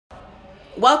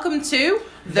Welcome to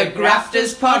The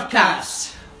Grafters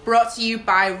Podcast, brought to you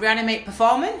by Reanimate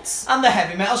Performance and the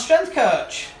Heavy Metal Strength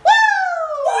Coach.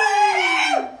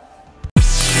 Woo!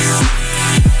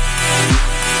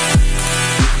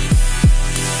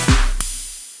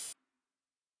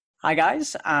 Hi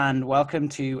guys, and welcome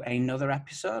to another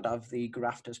episode of the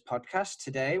Grafters Podcast.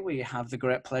 Today we have the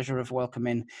great pleasure of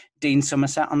welcoming Dean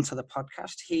Somerset onto the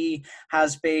podcast. He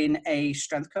has been a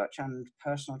strength coach and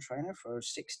personal trainer for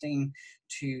 16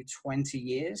 to 20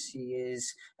 years. He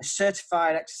is a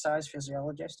certified exercise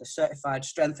physiologist, a certified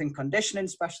strength and conditioning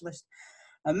specialist,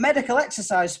 a medical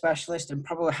exercise specialist, and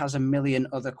probably has a million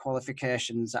other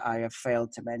qualifications that I have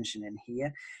failed to mention in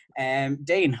here.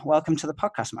 Dean, welcome to the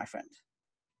podcast, my friend.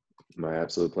 My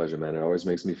absolute pleasure, man. It always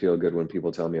makes me feel good when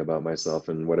people tell me about myself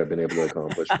and what I've been able to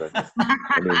accomplish. But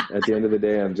I mean, at the end of the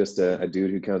day, I'm just a dude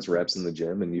who counts reps in the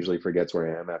gym and usually forgets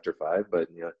where I am after 5. But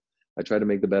you know, I try to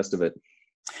make the best of it.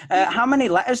 How many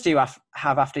letters do you have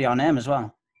after your name as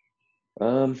well?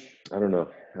 I don't know.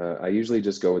 I usually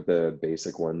just go with the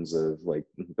basic ones of like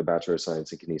the Bachelor of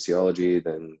Science in Kinesiology,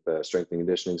 then the Strength and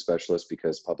Conditioning Specialist,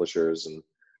 because publishers and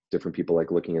different people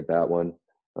like looking at that one.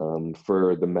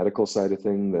 For the medical side of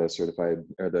thing, the certified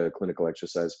or the clinical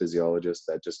exercise physiologist,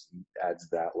 that just adds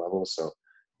that level. So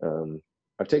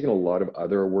I've taken a lot of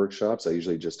other workshops. I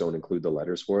usually just don't include the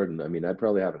letters for it. And I mean, I'd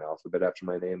probably have an alphabet after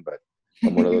my name, but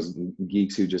I'm one of those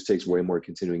geeks who just takes way more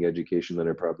continuing education than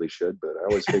I probably should. But I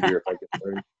always figure if I can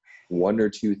learn one or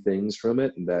two things from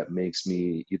it, that makes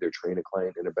me either train a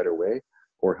client in a better way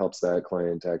or helps that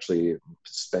client actually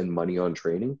spend money on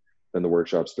training, then the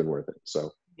workshop's been worth it.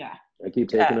 So yeah, I keep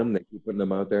taking them, they keep putting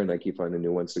them out there, and I keep finding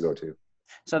new ones to go to.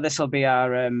 So this will be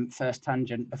our first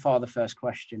tangent before the first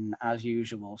question, as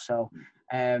usual. So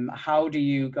how do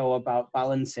you go about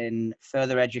balancing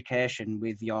further education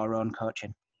with your own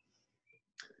coaching?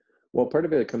 Well, part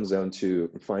of it comes down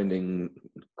to finding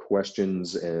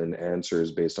questions and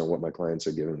answers based on what my clients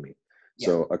are giving me. Yeah.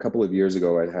 So a couple of years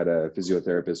ago, I had a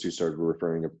physiotherapist who started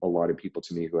referring a lot of people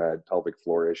to me who had pelvic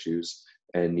floor issues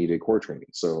and needed core training.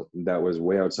 So that was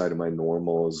way outside of my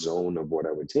normal zone of what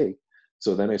I would take.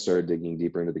 So then I started digging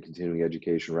deeper into the continuing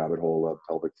education rabbit hole of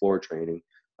pelvic floor training,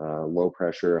 low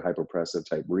pressure, hypopressive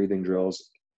type breathing drills,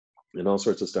 and all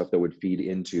sorts of stuff that would feed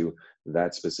into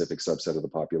that specific subset of the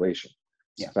population.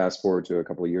 Yeah. So fast forward to a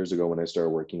couple of years ago when I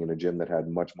started working in a gym that had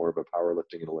much more of a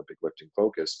powerlifting and Olympic lifting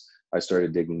focus, I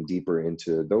started digging deeper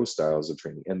into those styles of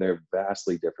training, and they're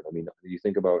vastly different. I mean, you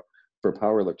think about for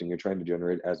powerlifting, you're trying to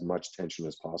generate as much tension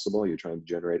as possible. You're trying to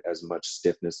generate as much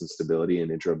stiffness and stability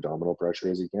and intra-abdominal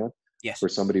pressure as you can. Yes. For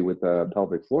somebody with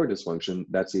pelvic floor dysfunction,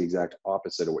 that's the exact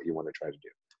opposite of what you want to try to do.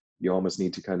 You almost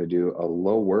need to kind of do a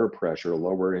lower pressure,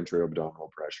 lower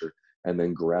intra-abdominal pressure, and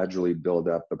then gradually build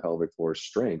up the pelvic floor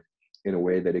strength in a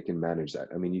way that it can manage that.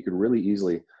 I mean, you could really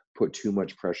easily put too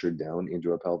much pressure down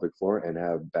into a pelvic floor and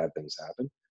have bad things happen,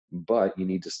 but you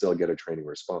need to still get a training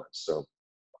response. So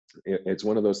it's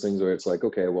one of those things where it's like,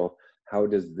 okay, well, how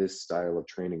does this style of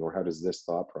training or how does this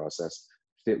thought process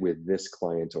fit with this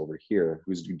client over here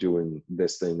who's doing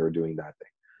this thing or doing that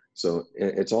thing? So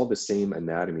it's all the same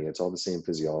anatomy. It's all the same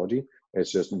physiology.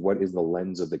 It's just what is the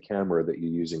lens of the camera that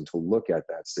you're using to look at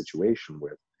that situation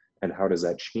with, and how does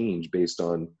that change based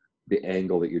on the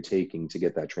angle that you're taking to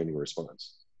get that training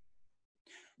response?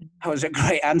 That was a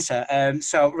great answer.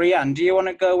 So Rianne, do you want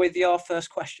to go with your first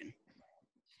question?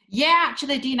 Yeah,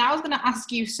 actually, Dean, I was going to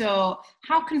ask you, so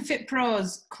how can fit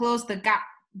pros close the gap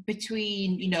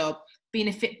between, you know, being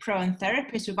a fit pro and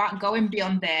therapist without going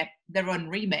beyond their own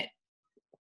remit?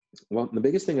 Well, the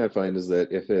biggest thing I find is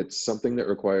that if it's something that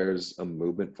requires a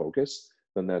movement focus,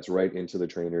 then that's right into the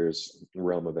trainer's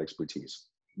realm of expertise.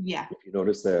 Yeah. If you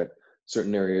notice that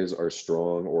certain areas are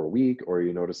strong or weak, or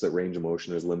you notice that range of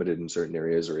motion is limited in certain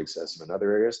areas or excessive in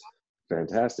other areas,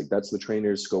 fantastic. That's the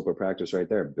trainer's scope of practice right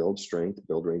there. Build strength,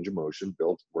 build range of motion,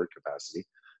 build work capacity.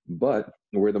 But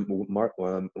where the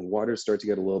waters start to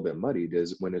get a little bit muddied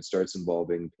is when it starts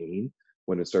involving pain,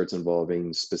 when it starts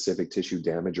involving specific tissue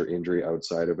damage or injury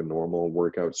outside of a normal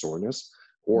workout soreness,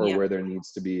 or where there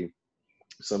needs to be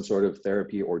some sort of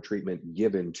therapy or treatment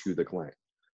given to the client.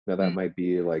 Now that might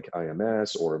be like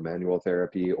IMS or manual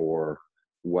therapy or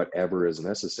whatever is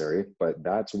necessary, but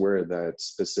that's where that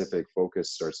specific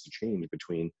focus starts to change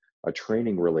between a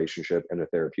training relationship and a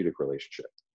therapeutic relationship.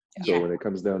 So when it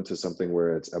comes down to something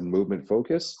where it's a movement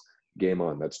focus, game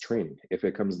on, that's training. If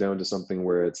it comes down to something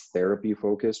where it's therapy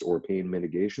focused or pain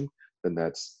mitigation, then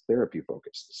that's therapy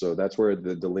focused. So that's where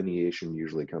the delineation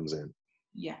usually comes in.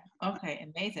 Yeah. Okay.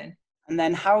 Amazing. And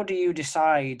then how do you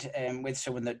decide with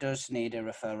someone that does need a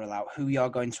referral out, who you're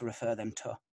going to refer them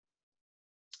to?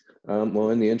 Well,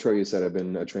 in the intro, you said I've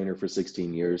been a trainer for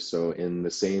 16 years. So in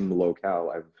the same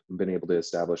locale, I've been able to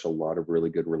establish a lot of really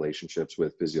good relationships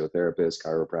with physiotherapists,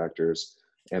 chiropractors,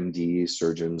 MDs,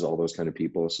 surgeons, all those kind of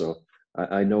people. So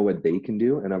I know what they can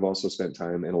do. And I've also spent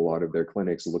time in a lot of their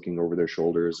clinics looking over their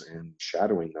shoulders and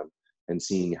shadowing them and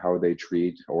seeing how they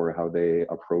treat or how they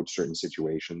approach certain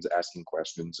situations, asking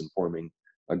questions and forming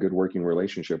a good working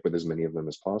relationship with as many of them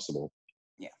as possible.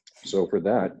 Yeah. So for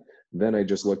that, then I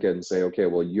just look at it and say, okay,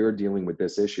 well, you're dealing with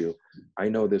this issue. I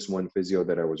know this one physio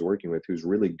that I was working with who's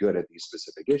really good at these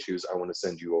specific issues. I want to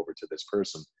send you over to this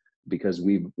person because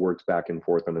we've worked back and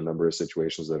forth on a number of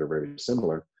situations that are very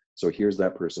similar. So here's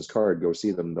that person's card. Go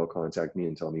see them. They'll contact me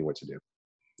and tell me what to do.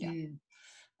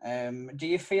 Yeah. Do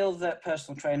you feel that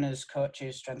personal trainers,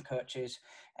 coaches, strength coaches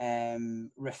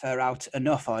refer out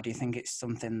enough, or do you think it's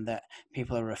something that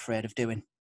people are afraid of doing?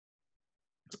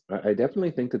 I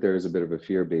definitely think that there is a bit of a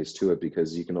fear base to it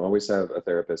because you can always have a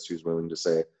therapist who's willing to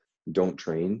say, don't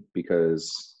train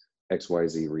because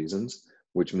XYZ reasons,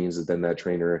 which means that then that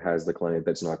trainer has the client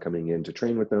that's not coming in to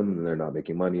train with them and they're not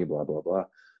making money, blah, blah, blah.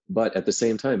 But at the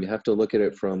same time, you have to look at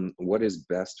it from what is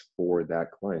best for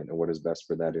that client and what is best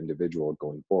for that individual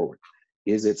going forward.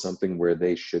 Is it something where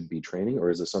they should be training, or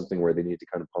is it something where they need to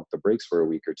kind of pump the brakes for a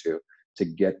week or two to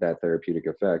get that therapeutic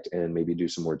effect and maybe do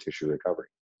some more tissue recovery?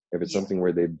 If it's something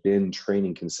where they've been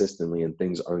training consistently and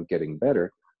things aren't getting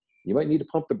better, you might need to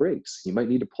pump the brakes. You might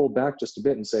need to pull back just a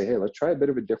bit and say, hey, let's try a bit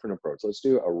of a different approach. Let's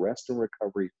do a rest and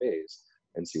recovery phase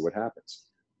and see what happens.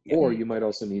 Yeah. Or you might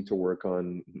also need to work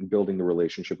on building the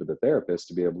relationship with the therapist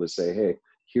to be able to say, hey,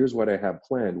 here's what I have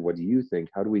planned. What do you think?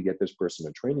 How do we get this person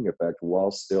a training effect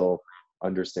while still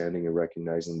understanding and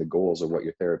recognizing the goals of what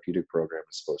your therapeutic program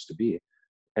is supposed to be?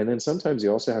 And then sometimes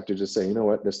you also have to just say, you know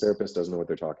what, this therapist doesn't know what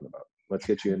they're talking about. Let's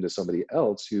get you into somebody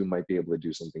else who might be able to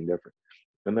do something different.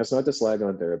 And that's not to slag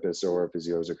on therapists or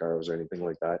physios or chiros or anything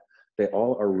like that. They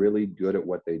all are really good at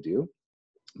what they do,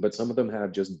 but some of them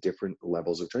have just different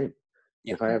levels of training.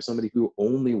 Yeah. If I have somebody who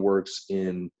only works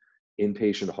in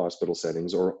inpatient hospital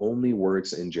settings or only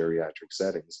works in geriatric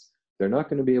settings, they're not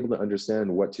going to be able to understand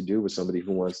what to do with somebody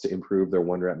who wants to improve their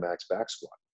 1 rep max back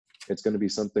squat. It's going to be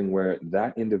something where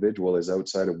that individual is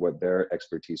outside of what their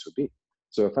expertise would be.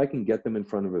 So if I can get them in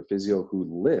front of a physio who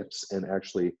lifts and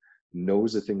actually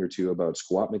knows a thing or two about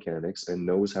squat mechanics and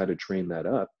knows how to train that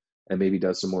up and maybe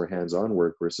does some more hands-on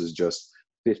work versus just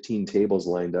 15 tables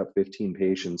lined up, 15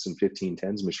 patients and 15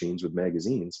 TENS machines with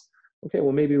magazines, okay,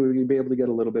 well, maybe we'd be able to get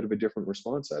a little bit of a different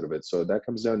response out of it. So that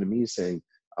comes down to me saying,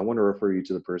 I want to refer you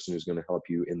to the person who's going to help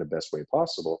you in the best way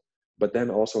possible, but then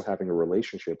also having a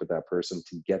relationship with that person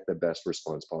to get the best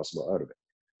response possible out of it.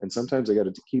 And sometimes I got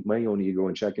to keep my own ego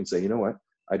in check and say, you know what?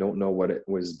 I don't know what it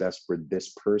was best for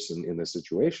this person in this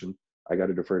situation. I got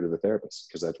to defer to the therapist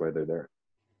because that's why they're there.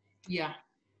 Yeah.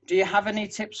 Do you have any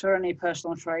tips for any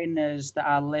personal trainers that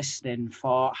are listening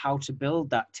for how to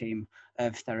build that team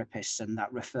of therapists and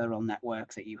that referral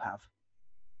network that you have?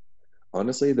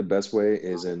 Honestly, the best way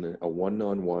is in a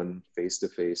one-on-one,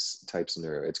 face-to-face type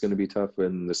scenario. It's going to be tough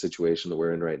in the situation that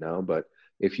we're in right now, but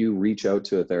if you reach out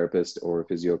to a therapist or a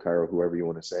physio, chiro, whoever you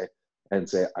want to say, and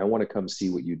say, I want to come see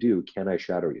what you do, can I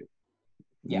shadow you?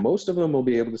 Yeah. Most of them will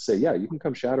be able to say, yeah, you can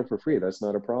come shadow for free. That's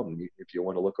not a problem. If you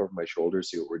want to look over my shoulder,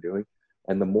 see what we're doing.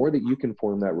 And the more that you can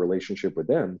form that relationship with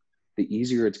them, the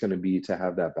easier it's going to be to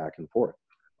have that back and forth.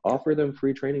 Offer them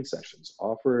free training sessions.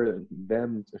 Offer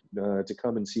them to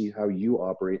come and see how you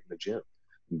operate in the gym.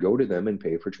 Go to them and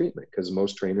pay for treatment because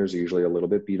most trainers are usually a little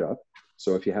bit beat up.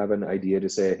 So if you have an idea to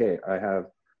say, hey, I have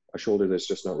a shoulder that's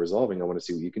just not resolving, I want to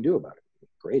see what you can do about it.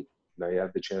 Great. Now you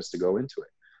have the chance to go into it.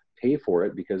 Pay for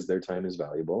it because their time is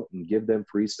valuable, and give them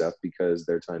free stuff because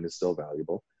their time is still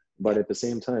valuable. But at the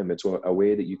same time, it's a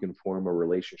way that you can form a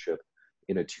relationship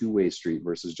in a two-way street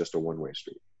versus just a one-way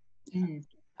street. Mm.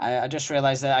 I just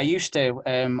realized that I used to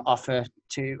offer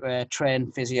to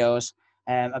train physios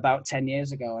about 10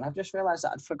 years ago. And I've just realized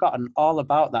that I'd forgotten all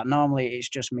about that. Normally it's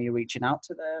just me reaching out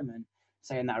to them and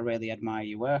saying that I really admire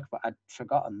your work, but I'd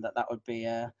forgotten that that would be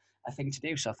a thing to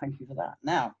do. So thank you for that.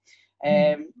 Now,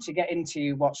 to get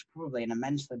into what's probably an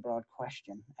immensely broad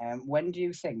question, when do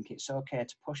you think it's okay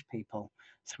to push people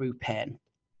through pain?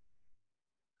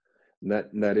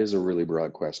 That is a really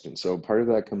broad question. So part of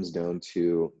that comes down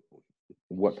to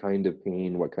what kind of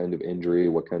pain, what kind of injury,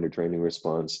 what kind of training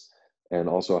response, and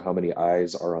also how many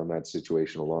eyes are on that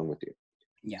situation along with you.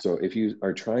 Yeah. So if you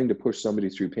are trying to push somebody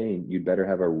through pain, you'd better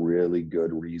have a really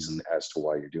good reason as to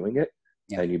why you're doing it.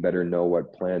 Yeah. And you better know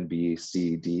what plan B,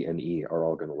 C, D, and E are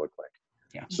all going to look like.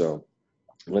 Yeah. So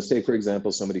let's take, for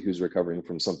example, somebody who's recovering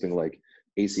from something like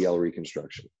ACL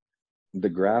reconstruction. The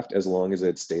graft, as long as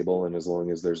it's stable and as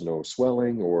long as there's no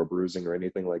swelling or bruising or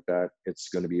anything like that, it's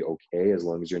going to be okay, as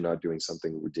long as you're not doing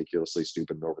something ridiculously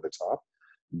stupid and over the top.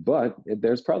 But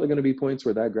there's probably going to be points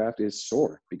where that graft is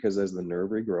sore, because as the nerve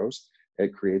regrows,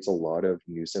 it creates a lot of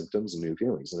new symptoms and new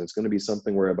feelings. And it's going to be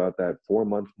something where about that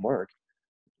 4-month mark,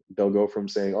 they'll go from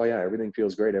saying, oh yeah, everything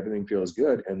feels great, everything feels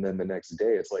good. And then the next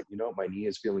day it's like, my knee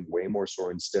is feeling way more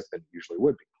sore and stiff than it usually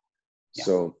would be. Yeah.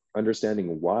 So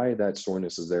understanding why that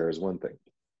soreness is there is one thing.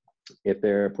 If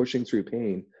they're pushing through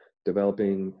pain,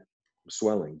 developing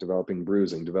swelling, developing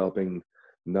bruising, developing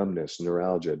numbness,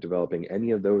 neuralgia, developing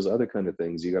any of those other kind of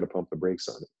things, you got to pump the brakes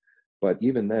on it. But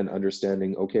even then,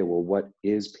 understanding, okay, well, what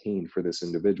is pain for this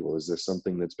individual? Is this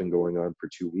something that's been going on for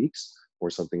 2 weeks, or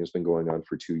something that's been going on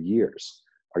for 2 years?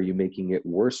 Are you making it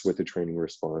worse with the training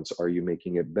response? Are you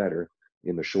making it better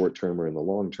in the short term or in the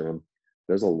long term?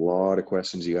 There's a lot of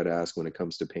questions you got to ask when it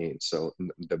comes to pain. So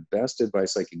the best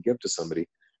advice I can give to somebody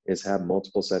is have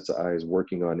multiple sets of eyes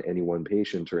working on any one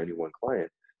patient or any one client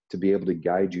to be able to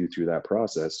guide you through that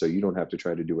process, so you don't have to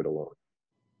try to do it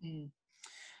alone.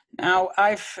 Now,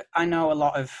 I know a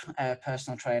lot of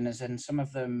personal trainers, and some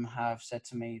of them have said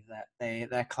to me that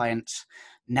their clients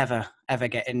never ever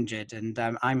get injured, and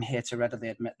I'm here to readily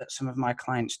admit that some of my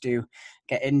clients do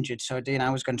get injured. So, Dean, I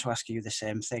was going to ask you the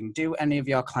same thing. Do any of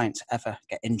your clients ever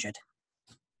get injured?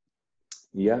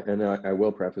 Yeah, and I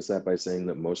will preface that by saying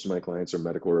that most of my clients are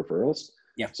medical referrals.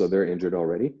 Yeah. So they're injured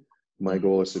already. My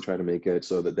goal is to try to make it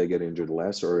so that they get injured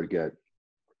less or get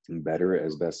better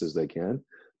as best as they can.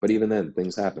 But even then,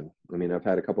 things happen. I mean, I've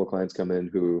had a couple of clients come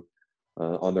in who,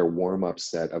 on their warm-up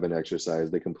set of an exercise,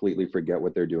 they completely forget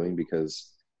what they're doing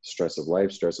because stress of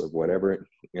life, stress of whatever,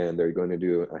 and they're going to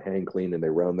do a hang clean and they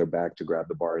round their back to grab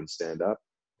the bar and stand up,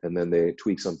 and then they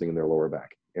tweak something in their lower back.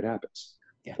 It happens.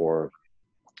 Yeah. Or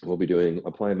we'll be doing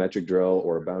a plyometric drill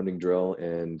or a bounding drill,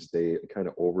 and they kind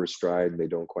of overstride and they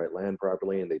don't quite land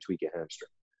properly and they tweak a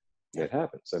hamstring. It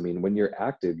happens. I mean, when you're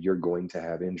active, you're going to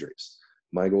have injuries.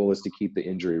 My goal is to keep the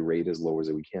injury rate as low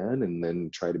as we can, and then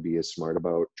try to be as smart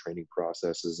about training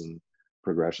processes and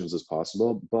progressions as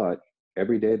possible. But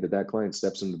every day that client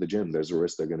steps into the gym, there's a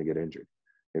risk they're going to get injured.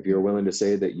 If you're willing to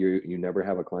say that you never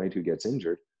have a client who gets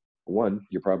injured, 1,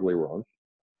 you're probably wrong.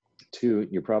 2,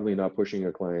 you're probably not pushing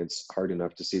your clients hard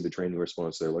enough to see the training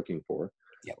response they're looking for.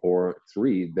 Yep. Or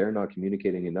 3, they're not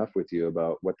communicating enough with you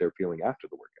about what they're feeling after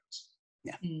the workouts.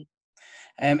 Yeah.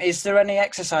 Is there any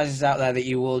exercises out there that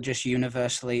you will just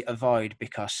universally avoid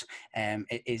because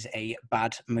it is a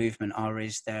bad movement, or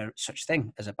is there such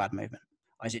thing as a bad movement,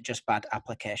 or is it just bad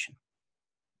application?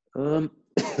 One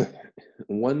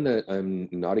that I'm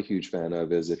not a huge fan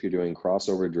of is if you're doing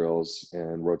crossover drills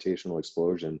and rotational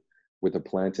explosion with a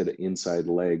planted inside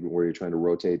leg where you're trying to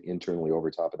rotate internally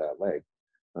over top of that leg.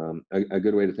 A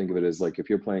good way to think of it is like if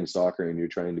you're playing soccer and you're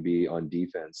trying to be on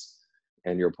defense,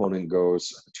 and your opponent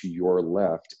goes to your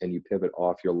left and you pivot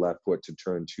off your left foot to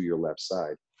turn to your left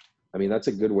side. I mean, that's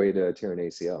a good way to tear an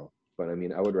ACL. But I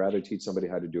mean, I would rather teach somebody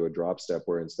how to do a drop step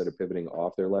where instead of pivoting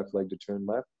off their left leg to turn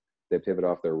left, they pivot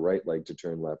off their right leg to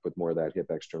turn left with more of that hip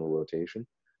external rotation.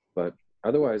 But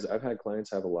otherwise, I've had clients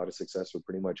have a lot of success with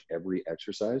pretty much every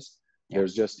exercise. Yeah.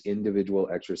 There's just individual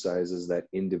exercises that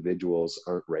individuals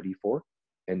aren't ready for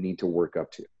and need to work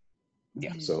up to.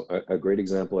 Yeah. So a great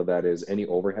example of that is any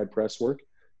overhead press work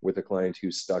with a client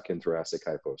who's stuck in thoracic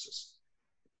kyphosis.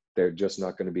 They're just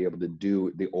not going to be able to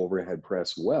do the overhead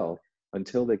press well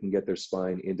until they can get their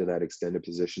spine into that extended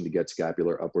position to get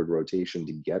scapular upward rotation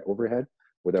to get overhead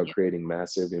without creating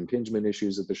massive impingement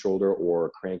issues at the shoulder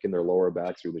or cranking their lower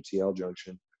back through the TL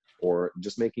junction, or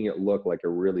just making it look like a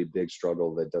really big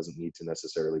struggle that doesn't need to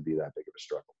necessarily be that big of a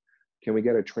struggle. Can we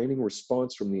get a training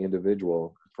response from the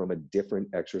individual from a different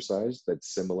exercise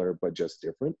that's similar but just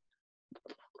different?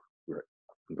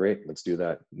 Great, let's do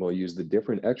that. We'll use the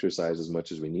different exercise as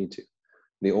much as we need to.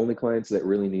 The only clients that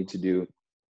really need to do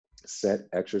set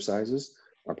exercises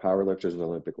are power lifters and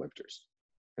Olympic lifters.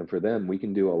 And for them, we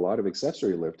can do a lot of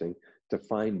accessory lifting to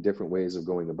find different ways of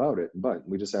going about it, but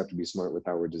we just have to be smart with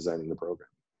how we're designing the program.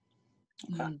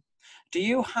 Okay. Do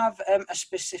you have a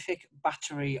specific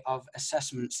battery of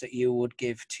assessments that you would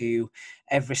give to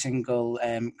every single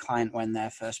client when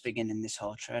they're first beginning this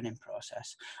whole training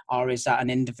process? Or is that an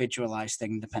individualized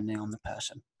thing depending on the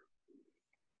person?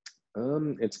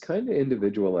 It's kind of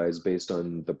individualized based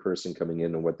on the person coming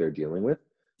in and what they're dealing with.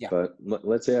 Yeah. But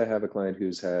let's say I have a client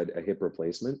who's had a hip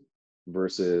replacement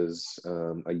versus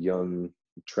a young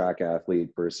track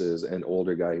athlete versus an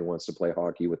older guy who wants to play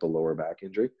hockey with a lower back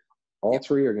injury. All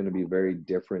three are going to be very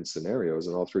different scenarios,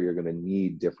 and all three are going to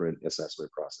need different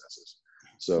assessment processes.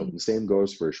 So the same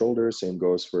goes for shoulders, same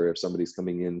goes for if somebody's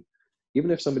coming in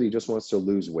Even if somebody just wants to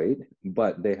lose weight,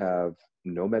 but they have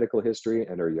no medical history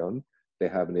and are young, they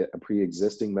have a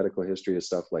pre-existing medical history of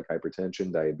stuff like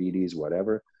hypertension, diabetes,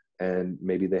 whatever, and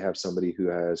maybe they have somebody who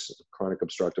has chronic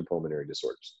obstructive pulmonary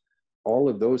disorders. All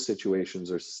of those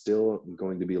situations are still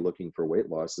going to be looking for weight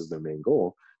loss as their main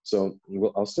goal. So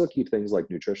I'll still keep things like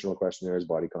nutritional questionnaires,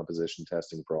 body composition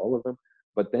testing for all of them.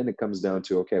 But then it comes down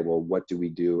to, okay, well, what do we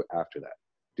do after that?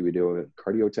 Do we do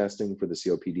cardio testing for the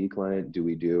COPD client? Do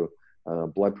we do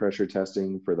blood pressure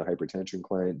testing for the hypertension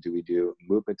client? Do we do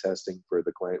movement testing for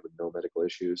the client with no medical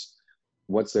issues?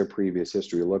 What's their previous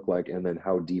history look like? And then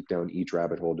how deep down each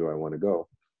rabbit hole do I want to go?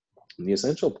 And the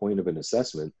essential point of an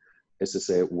assessment is to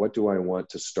say, what do I want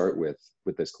to start with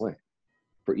this client?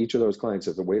 For each of those clients,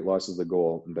 if the weight loss is the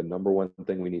goal, the number one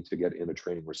thing we need to get in a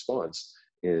training response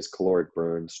is caloric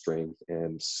burn, strength,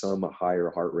 and some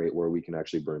higher heart rate where we can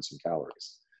actually burn some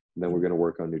calories. And then we're going to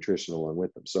work on nutrition along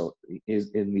with them. So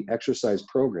in the exercise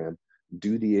program,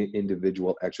 do the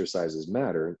individual exercises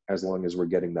matter as long as we're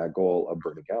getting that goal of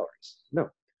burning calories? No.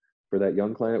 For that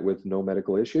young client with no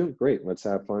medical issue, great. Let's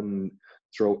have fun,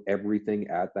 throw everything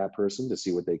at that person to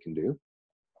see what they can do.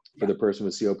 For the person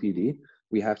with COPD,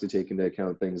 we have to take into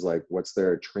account things like what's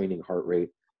their training heart rate?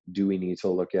 Do we need to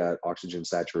look at oxygen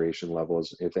saturation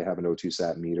levels? If they have an O2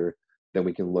 sat meter, then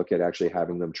we can look at actually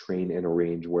having them train in a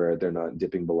range where they're not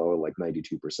dipping below like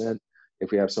 92%.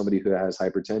 If we have somebody who has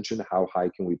hypertension, how high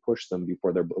can we push them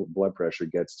before their blood pressure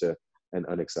gets to an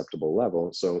unacceptable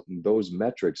level? So those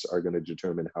metrics are going to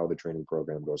determine how the training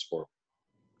program goes forward.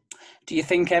 Do you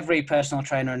think every personal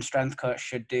trainer and strength coach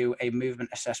should do a movement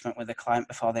assessment with a client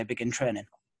before they begin training?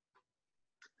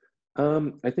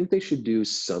 I think they should do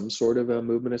some sort of a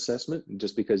movement assessment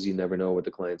just because you never know what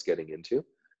the client's getting into.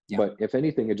 Yeah. But if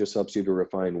anything, it just helps you to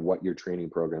refine what your training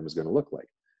program is going to look like.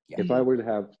 Yeah. If I were to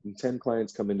have 10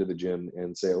 clients come into the gym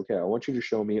and say, okay, I want you to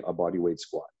show me a body weight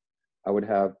squat, I would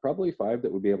have probably 5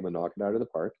 that would be able to knock it out of the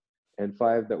park and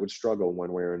 5 that would struggle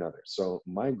one way or another. So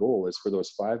my goal is for those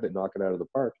 5 that knock it out of the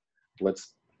park,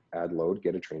 let's add load,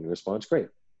 get a training response, great.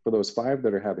 For those 5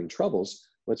 that are having troubles,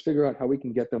 let's figure out how we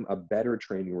can get them a better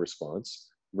training response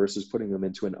versus putting them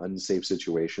into an unsafe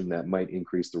situation that might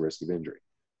increase the risk of injury.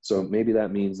 So maybe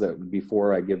that means that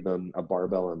before I give them a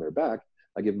barbell on their back,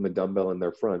 I give them a dumbbell in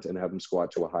their front and have them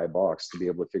squat to a high box to be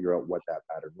able to figure out what that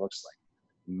pattern looks like.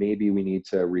 Maybe we need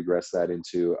to regress that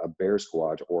into a bear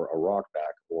squat or a rock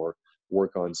back or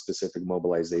work on specific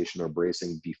mobilization or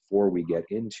bracing before we get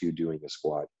into doing a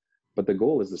squat. But the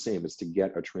goal is the same, it's to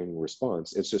get a training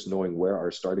response. It's just knowing where our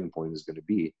starting point is going to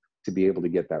be able to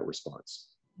get that response.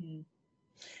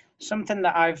 Something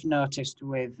that I've noticed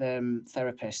with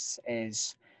therapists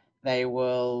is they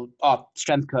will, or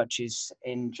strength coaches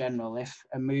in general, if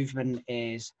a movement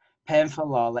is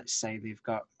painful, or let's say they've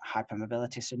got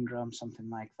hypermobility syndrome, something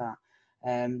like that,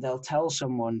 they'll tell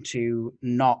someone to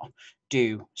not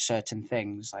do certain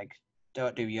things, like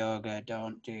don't do yoga,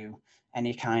 don't do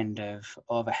any kind of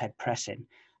overhead pressing.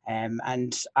 And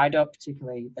I don't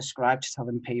particularly ascribe to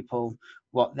telling people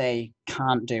what they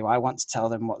can't do. I want to tell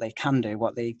them what they can do,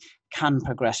 what they can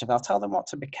progress with. I'll tell them what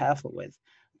to be careful with.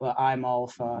 But I'm all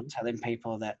for telling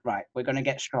people that, right, we're going to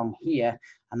get strong here,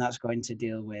 and that's going to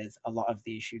deal with a lot of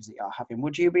the issues that you're having.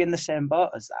 Would you be in the same boat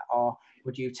as that? Or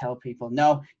would you tell people,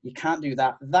 no, you can't do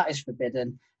that. That is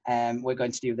forbidden. We're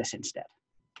going to do this instead.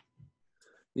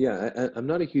 Yeah, I'm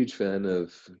not a huge fan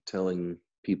of telling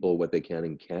people what they can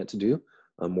and can't do.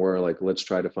 I'm more like, let's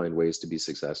try to find ways to be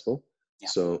successful. Yeah.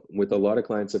 So with a lot of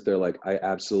clients, if they're like, I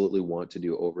absolutely want to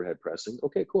do overhead pressing,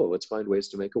 okay, cool. Let's find ways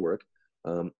to make it work.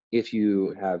 If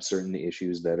you have certain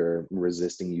issues that are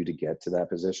resisting you to get to that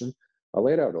position, I'll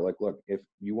lay it out. I'll like, look, if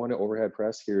you want to overhead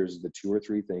press, here's the 2 or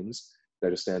 3 things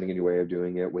that are standing in your way of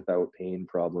doing it without pain,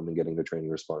 problem, and getting the training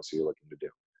response you're looking to do.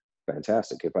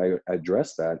 Fantastic. If I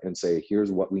address that and say,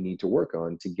 here's what we need to work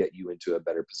on to get you into a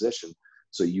better position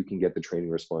so you can get the training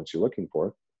response you're looking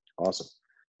for, awesome.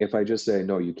 If I just say,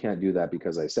 no, you can't do that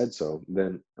because I said so,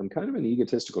 then I'm kind of an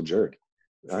egotistical jerk.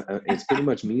 It's pretty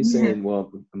much me saying,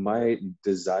 well, my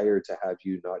desire to have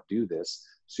you not do this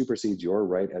supersedes your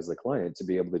right as the client to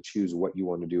be able to choose what you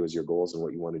want to do as your goals and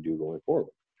what you want to do going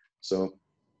forward. So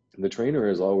the trainer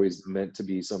is always meant to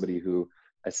be somebody who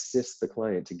assists the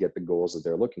client to get the goals that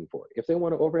they're looking for. If they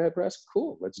want to overhead press,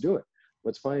 cool, let's do it.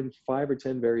 Let's find 5 or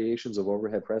 10 variations of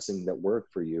overhead pressing that work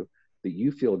for you, that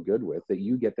you feel good with, that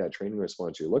you get that training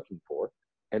response you're looking for.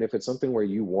 And if it's something where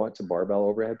you want to barbell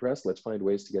overhead press, let's find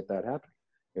ways to get that happening.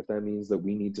 If that means that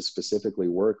we need to specifically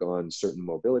work on certain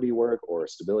mobility work or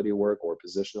stability work or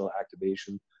positional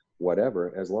activation,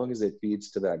 whatever, as long as it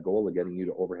feeds to that goal of getting you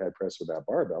to overhead press with that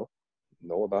barbell,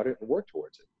 know about it and work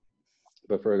towards it.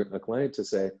 But for a client to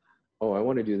say, oh, I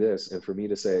want to do this. And for me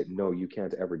to say, no, you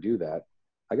can't ever do that,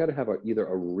 I got to have either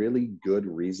a really good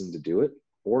reason to do it,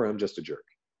 or I'm just a jerk.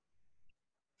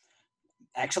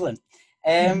 Excellent.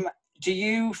 Do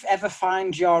you ever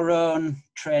find your own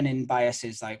training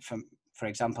biases, like for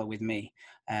example, with me,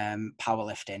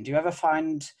 powerlifting? Do you ever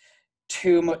find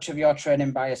too much of your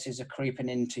training biases are creeping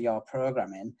into your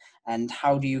programming, and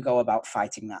how do you go about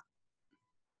fighting that?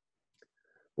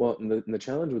 Well, the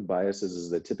challenge with biases is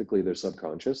that typically they're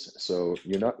subconscious. So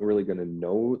you're not really going to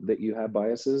know that you have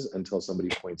biases until somebody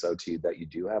points out to you that you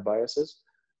do have biases.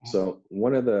 So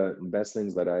one of the best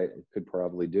things that I could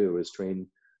probably do is train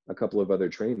a couple of other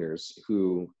trainers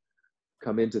who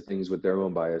come into things with their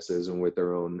own biases and with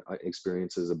their own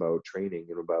experiences about training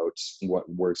and about what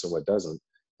works and what doesn't.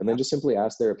 And then just simply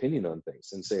ask their opinion on things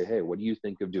and say, hey, what do you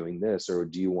think of doing this? Or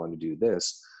do you want to do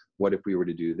this? What if we were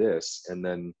to do this? And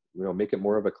then, make it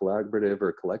more of a collaborative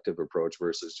or collective approach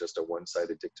versus just a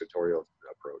one-sided dictatorial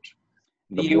approach.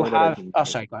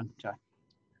 Sorry, go on. Sorry.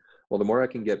 Well, the more I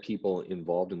can get people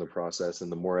involved in the process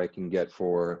and the more I can get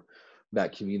for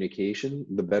that communication,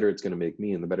 the better it's going to make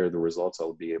me and the better the results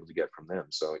I'll be able to get from them.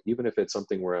 So even if it's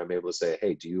something where I'm able to say,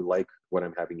 hey, do you like what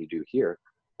I'm having you do here?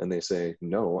 And they say,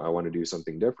 no, I want to do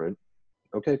something different.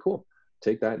 Okay, cool.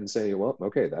 Take that and say, well,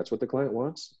 okay, that's what the client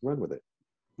wants. Run with it.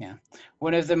 Yeah.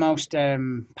 One of the most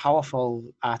powerful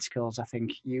articles I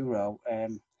think you wrote,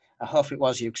 I hope it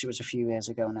was you because it was a few years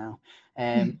ago now.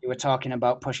 You were talking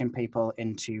about pushing people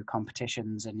into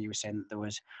competitions, and you were saying that there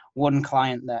was one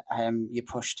client that you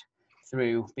pushed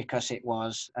through because it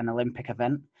was an Olympic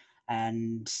event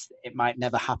and it might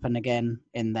never happen again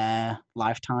in their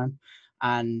lifetime.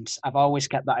 And I've always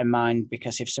kept that in mind,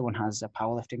 because if someone has a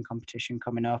powerlifting competition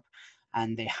coming up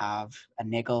and they have a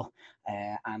niggle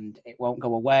and it won't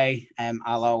go away,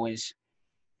 I'll always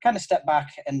kind of step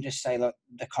back and just say, look,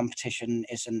 the competition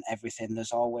isn't everything.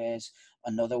 There's always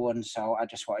another one. So I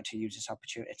just wanted to use this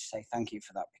opportunity to say thank you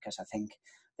for that, because I think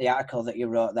the article that you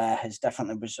wrote there has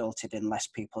definitely resulted in less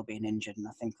people being injured. And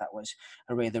I think that was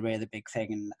a really, really big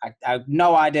thing. And I have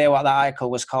no idea what that article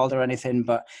was called or anything,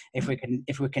 but if we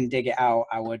can dig it out,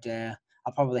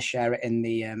 I'll probably share it in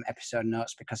the episode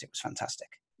notes, because it was fantastic.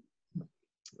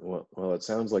 Well, it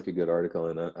sounds like a good article,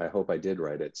 and I hope I did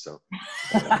write it. So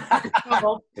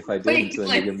if I didn't, then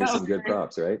you give me some good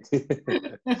props, right?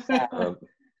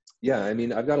 Yeah, I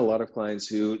mean, I've got a lot of clients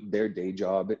who their day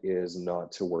job is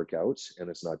not to work out and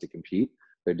it's not to compete.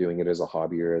 They're doing it as a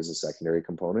hobby or as a secondary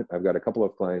component. I've got a couple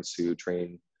of clients who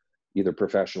train either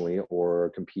professionally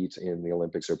or compete in the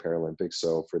Olympics or Paralympics.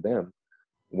 So for them,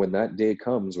 when that day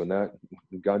comes, when that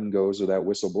gun goes or that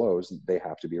whistle blows, they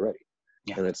have to be ready.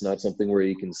 Yeah. And it's not something where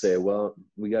you can say, well,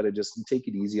 we got to just take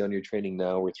it easy on your training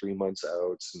now. We're 3 months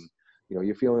out and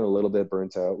you're feeling a little bit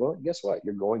burnt out. Well, guess what?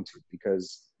 You're going to,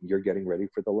 because you're getting ready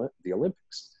for the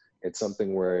Olympics. It's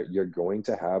something where you're going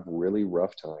to have really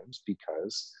rough times,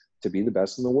 because to be the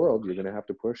best in the world, you're going to have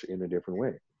to push in a different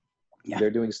way. Yeah.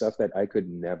 They're doing stuff that I could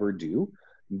never do,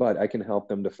 but I can help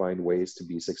them to find ways to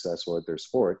be successful at their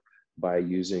sport by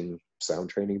using sound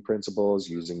training principles,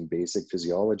 using basic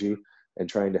physiology, and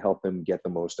trying to help them get the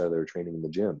most out of their training in the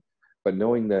gym. But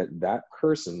knowing that that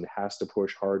person has to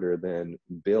push harder than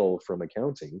Bill from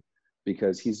accounting,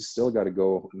 because he's still got to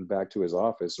go back to his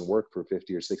office and work for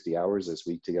 50 or 60 hours this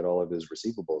week to get all of his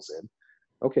receivables in.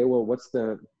 Okay, well, what's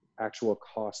the actual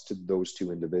cost to those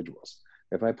two individuals?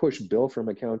 If I push Bill from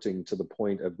accounting to the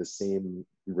point of the same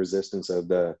resistance of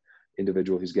the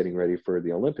individual who's getting ready for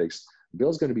the Olympics,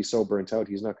 Bill's going to be so burnt out,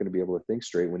 he's not going to be able to think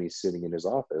straight when he's sitting in his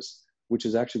office, which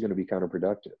is actually going to be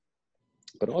counterproductive.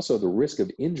 But also the risk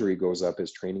of injury goes up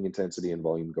as training intensity and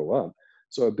volume go up.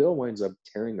 So if Bill winds up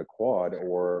tearing a quad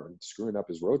or screwing up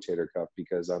his rotator cuff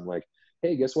because I'm like,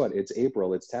 hey, guess what? It's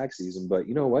April, it's tax season, but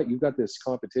you know what? You've got this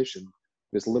competition,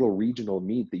 this little regional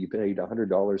meet that you paid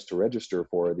 $100 to register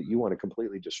for that you want to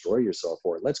completely destroy yourself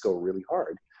for. Let's go really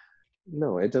hard.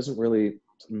 No, it doesn't really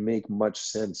make much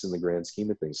sense in the grand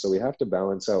scheme of things. So we have to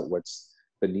balance out what's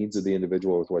the needs of the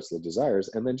individual with what's the desires,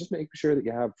 and then just make sure that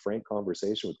you have frank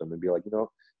conversation with them and be like,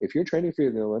 if you're training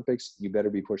for the Olympics, you better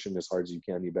be pushing as hard as you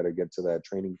can. You better get to that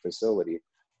training facility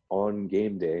on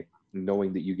game day,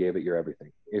 knowing that you gave it your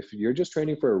everything. If you're just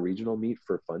training for a regional meet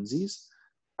for funsies,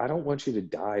 I don't want you to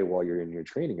die while you're in your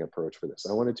training approach for this.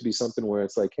 I want it to be something where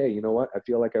it's like, hey, you know what? I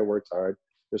feel like I worked hard.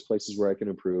 There's places where I can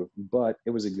improve, but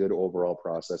it was a good overall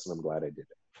process and I'm glad I did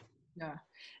it. Yeah.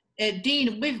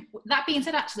 Dean, with that being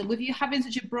said, actually, with you having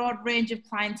such a broad range of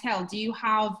clientele, do you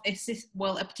have a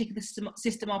particular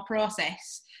system or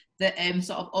process that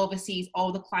sort of oversees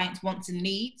all the clients' wants and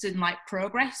needs and like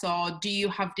progress, or do you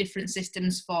have different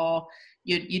systems for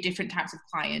your different types of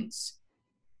clients?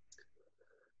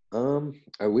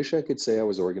 I wish I could say I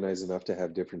was organized enough to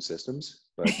have different systems,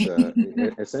 but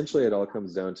essentially it all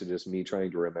comes down to just me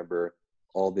trying to remember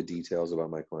all the details about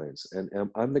my clients. And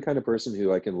I'm the kind of person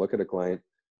who I can look at a client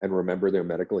and remember their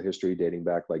medical history dating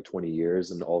back like 20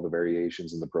 years and all the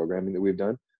variations in the programming that we've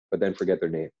done, but then forget their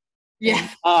name. Yeah. And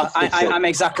Oh, it's like, I'm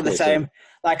exactly the okay, same.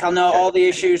 Like, I'll know yeah, all the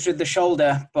issues with the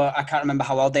shoulder, but I can't remember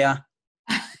how old they are.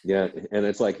 yeah. And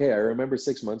it's like, hey, I remember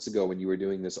 6 months ago when you were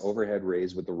doing this overhead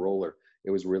raise with the roller, it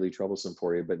was really troublesome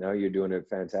for you, but now you're doing it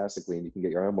fantastically and you can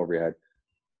get your arm over your head.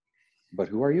 But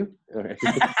who are you? All right.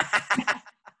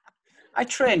 I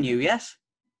train you, yes?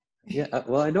 Yeah,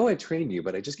 well, I know I trained you,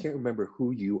 but I just can't remember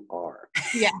who you are.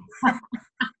 Yeah.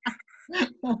 I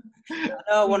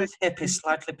know one's hip is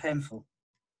slightly painful.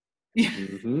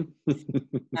 Mm-hmm.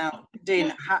 Now,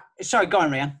 Dean, sorry, go on,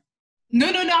 Rhian. No.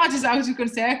 I was just going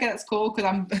to say, okay, that's cool,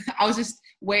 because I was just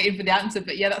waiting for the answer.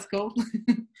 But yeah, that's cool.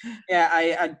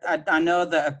 Yeah, I know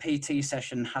that a PT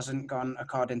session hasn't gone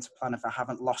according to plan if I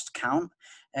haven't lost count.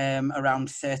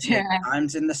 Around 38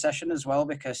 times in the session as well,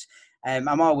 because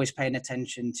I'm always paying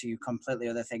attention to completely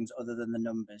other things other than the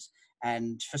numbers.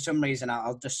 And for some reason,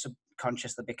 I'll just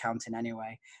subconsciously be counting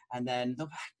anyway. And then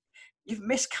you've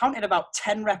miscounted about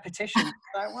 10 repetitions.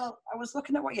 Like, well, I was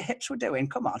looking at what your hips were doing.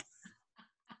 Come on.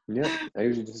 Yeah, I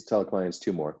usually just tell clients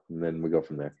 2 more, and then we go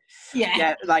from there.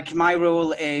 Yeah, like my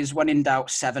rule is when in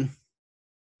doubt, 7.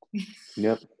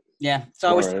 Yep. Yeah, it's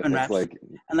always Or 7 it's reps. like,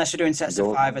 Unless you're doing sets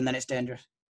of 5, and then it's dangerous.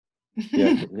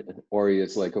 yeah, or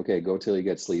it's like, okay, go till you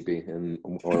get sleepy,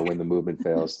 or when the movement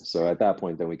fails. So at that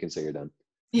point, then we can say you're done.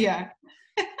 Yeah.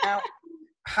 Now,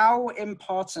 how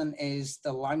important is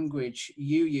the language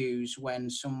you use when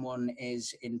someone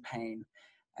is in pain?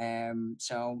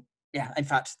 So, yeah, in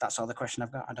fact, that's all the question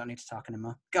I've got. I don't need to talk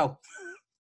anymore. Go.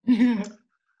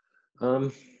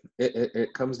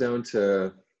 It comes down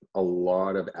to a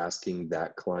lot of asking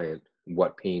that client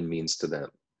what pain means to them.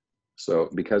 So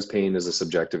because pain is a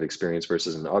subjective experience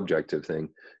versus an objective thing,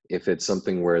 if it's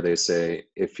something where they say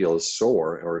it feels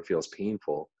sore or it feels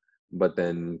painful, but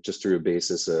then just through a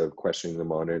basis of questioning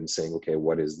them on it and saying, okay,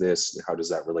 what is this? How does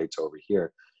that relate to over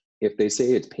here? If they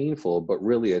say it's painful, but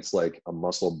really it's like a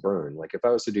muscle burn. Like if I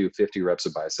was to do 50 reps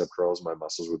of bicep curls, my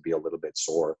muscles would be a little bit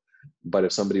sore. But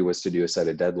if somebody was to do a set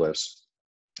of deadlifts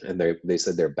and they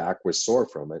said their back was sore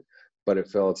from it, but it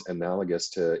felt analogous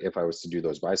to if I was to do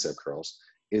those bicep curls,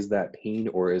 is that pain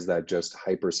or is that just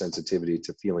hypersensitivity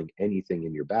to feeling anything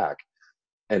in your back?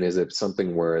 And is it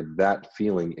something where that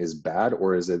feeling is bad,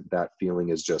 or is it that feeling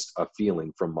is just a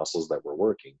feeling from muscles that were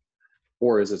working?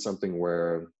 Or is it something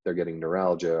where they're getting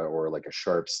neuralgia or like a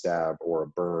sharp stab or a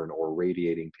burn or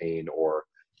radiating pain or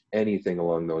anything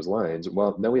along those lines?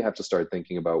 Well, then we have to start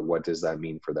thinking about what does that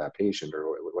mean for that patient, or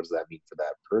what does that mean for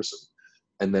that person?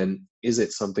 And then is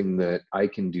it something that I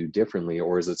can do differently,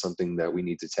 or is it something that we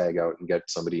need to tag out and get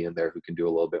somebody in there who can do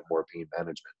a little bit more pain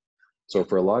management? So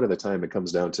for a lot of the time, it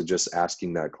comes down to just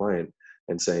asking that client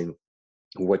and saying,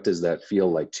 what does that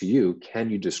feel like to you?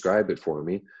 Can you describe it for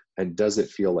me? And does it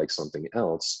feel like something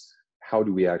else? How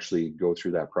do we actually go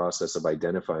through that process of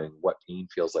identifying what pain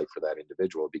feels like for that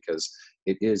individual? Because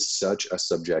it is such a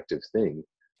subjective thing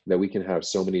that we can have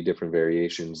so many different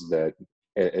variations that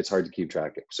it's hard to keep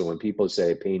track of. So when people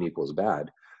say pain equals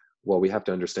bad, well, we have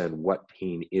to understand what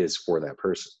pain is for that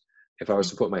person. If I was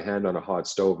to put my hand on a hot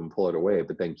stove and pull it away,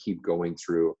 but then keep going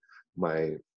through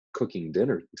my cooking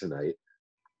dinner tonight,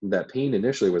 that pain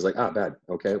initially was like, bad.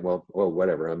 Okay, well,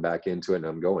 whatever. I'm back into it and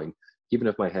I'm going. Even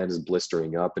if my hand is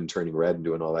blistering up and turning red and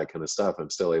doing all that kind of stuff, I'm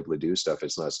still able to do stuff.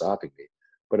 It's not stopping me.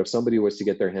 But if somebody was to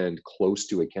get their hand close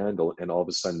to a candle and all of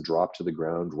a sudden drop to the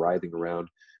ground, writhing around,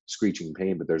 screeching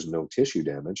pain, but there's no tissue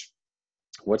damage,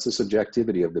 what's the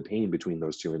subjectivity of the pain between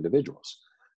those two individuals?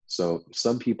 So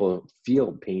some people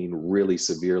feel pain really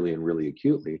severely and really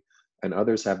acutely, and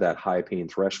others have that high pain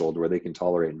threshold where they can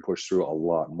tolerate and push through a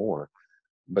lot more.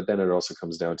 But then it also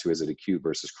comes down to, is it acute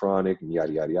versus chronic, and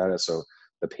yada, yada, yada. So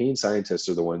the pain scientists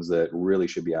are the ones that really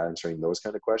should be answering those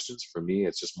kind of questions. For me,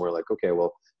 it's just more like, okay,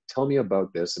 well, tell me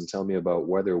about this and tell me about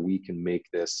whether we can make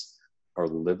this a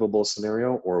livable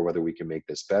scenario, or whether we can make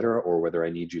this better, or whether I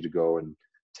need you to go and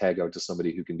tag out to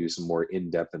somebody who can do some more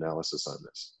in-depth analysis on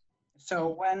this.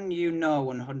 So when you know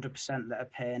 100% that a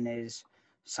pain is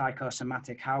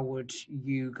psychosomatic, how would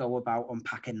you go about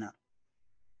unpacking that?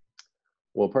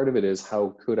 Well, part of it is,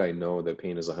 how could I know that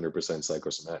pain is 100%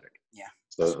 psychosomatic? Yeah.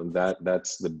 So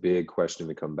that's the big question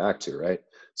to come back to, right?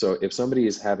 So if somebody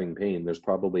is having pain, there's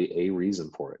probably a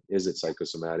reason for it. Is it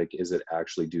psychosomatic? Is it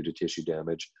actually due to tissue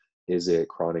damage? Is it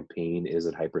chronic pain? Is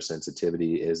it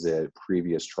hypersensitivity? Is it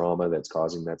previous trauma that's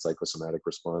causing that psychosomatic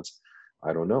response?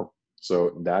 I don't know.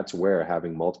 So that's where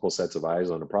having multiple sets of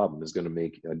eyes on a problem is going to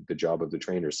make the job of the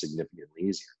trainer significantly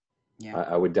easier. Yeah.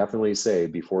 I would definitely say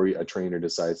before a trainer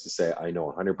decides to say, I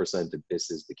know 100% that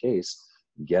this is the case,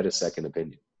 get a second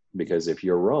opinion. Because if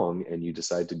you're wrong and you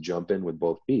decide to jump in with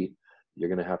both feet, you're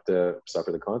going to have to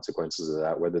suffer the consequences of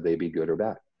that, whether they be good or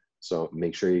bad. So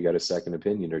make sure you got a second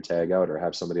opinion, or tag out, or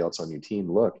have somebody else on your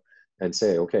team look and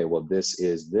say, okay, well, this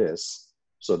is this.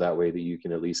 So that way that you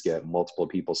can at least get multiple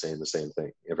people saying the same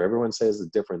thing. If everyone says a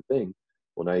different thing,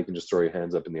 well, now you can just throw your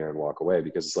hands up in the air and walk away,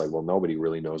 because it's like, well, nobody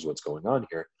really knows what's going on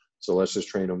here. So let's just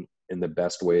train them in the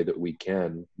best way that we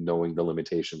can, knowing the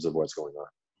limitations of what's going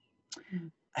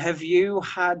on. Have you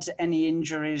had any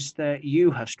injuries that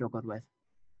you have struggled with?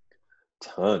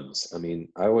 Tons. I mean,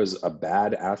 I was a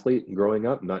bad athlete growing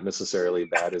up, not necessarily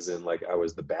bad as in like I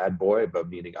was the bad boy, but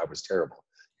meaning I was terrible.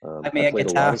 Let me I a played a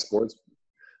guitar. lot of sports.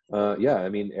 Yeah, I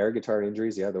mean, air guitar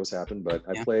injuries, yeah, those happen. But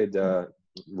I played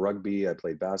rugby, I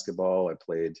played basketball, I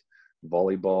played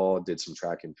volleyball, did some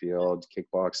track and field,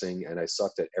 kickboxing, and I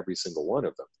sucked at every single one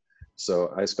of them.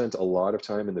 So I spent a lot of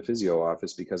time in the physio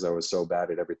office because I was so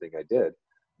bad at everything I did.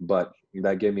 But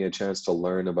that gave me a chance to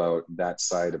learn about that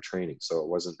side of training. So it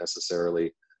wasn't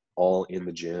necessarily all in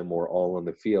the gym or all on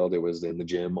the field. It was in the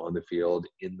gym, on the field,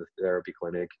 in the therapy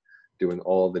clinic, doing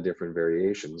all the different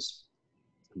variations.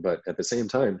 But at the same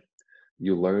time,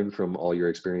 you learn from all your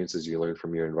experiences, you learn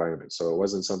from your environment. So it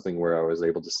wasn't something where I was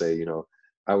able to say, you know,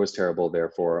 I was terrible,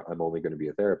 therefore I'm only going to be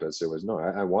a therapist. It was, no,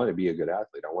 I want to be a good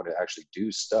athlete. I want to actually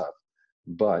do stuff,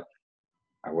 but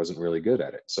I wasn't really good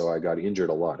at it. So I got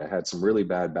injured a lot. I had some really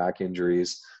bad back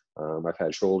injuries. I've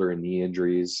had shoulder and knee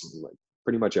injuries, like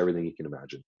pretty much everything you can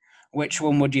imagine. Which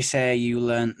one would you say you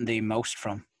learned the most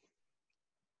from?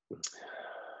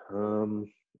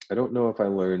 I don't know if I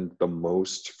learned the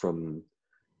most from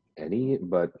any,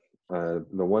 but the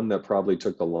one that probably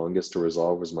took the longest to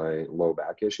resolve was my low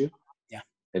back issue. Yeah.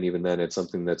 And even then, it's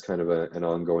something that's kind of an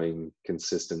ongoing,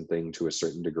 consistent thing to a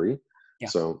certain degree. Yeah.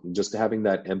 So just having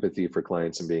that empathy for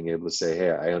clients and being able to say,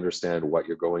 hey, I understand what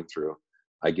you're going through.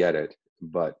 I get it,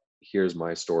 but here's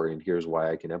my story and here's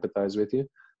why I can empathize with you.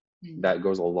 That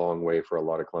goes a long way for a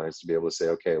lot of clients to be able to say,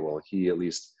 okay, well, he at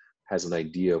least has an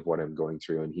idea of what I'm going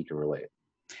through and he can relate.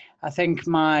 I think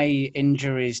my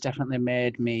injuries definitely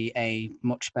made me a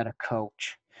much better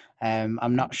coach.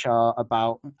 I'm not sure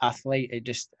about athlete.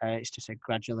 It's just a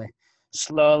gradually,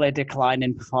 slowly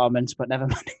declining performance, but never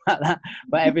mind about that.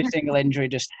 But every single injury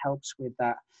just helps with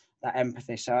that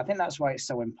empathy. So I think that's why it's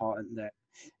so important that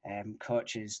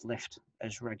coaches lift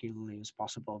as regularly as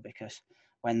possible, because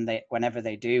whenever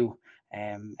they do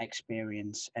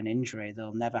experience an injury,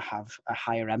 they'll never have a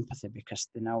higher empathy, because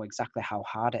they know exactly how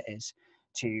hard it is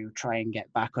to try and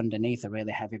get back underneath a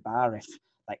really heavy bar. If,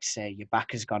 like, say, your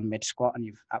back has gone mid squat and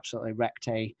you've absolutely wrecked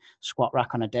a squat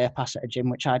rack on a day pass at a gym,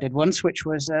 which I did once, which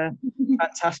was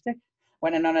fantastic.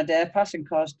 Went in on a day pass and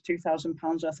caused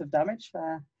 £2,000 worth of damage.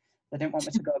 They didn't want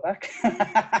me to go back.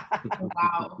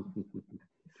 Wow.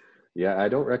 Yeah, I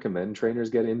don't recommend trainers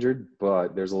get injured,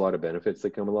 but there's a lot of benefits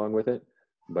that come along with it.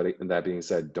 But that being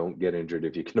said, don't get injured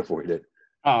if you can avoid it.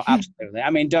 Oh, absolutely. I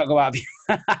mean, don't go out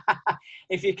of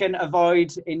if you can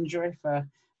avoid injury for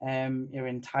your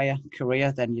entire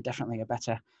career, then you're definitely a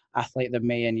better athlete than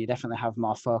me, and you definitely have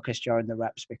more focus during the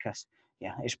reps, because,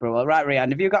 yeah, it's brutal. Right, Rianne,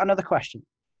 have you got another question?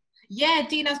 Yeah,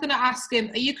 Dean, I was going to ask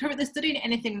him, are you currently studying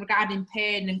anything regarding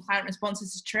pain and client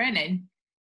responses to training?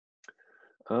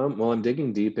 Well, I'm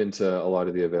digging deep into a lot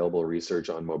of the available research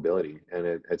on mobility, and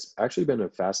it's actually been a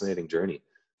fascinating journey.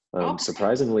 Okay.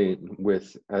 Surprisingly,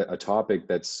 with a topic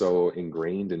that's so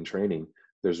ingrained in training,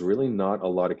 there's really not a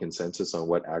lot of consensus on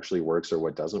what actually works or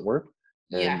what doesn't work.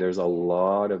 Yeah. And there's a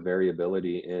lot of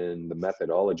variability in the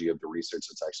methodology of the research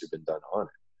that's actually been done on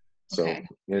it. So Okay.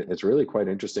 it's really quite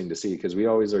interesting to see, because we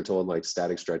always are told like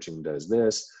static stretching does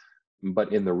this,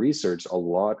 but in the research, a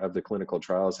lot of the clinical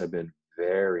trials have been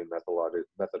very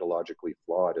methodologically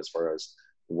flawed as far as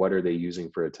what are they using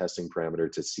for a testing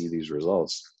parameter to see these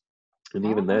results. And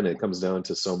even then, it comes down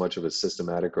to so much of a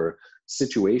systematic or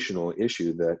situational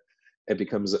issue that it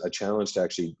becomes a challenge to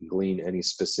actually glean any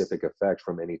specific effect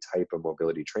from any type of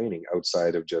mobility training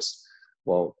outside of just,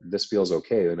 well, this feels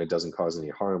okay and it doesn't cause any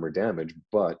harm or damage.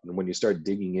 But when you start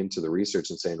digging into the research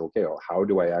and saying, okay, well, how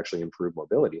do I actually improve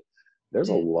mobility? There's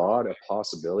a lot of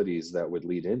possibilities that would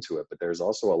lead into it, but there's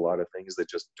also a lot of things that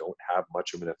just don't have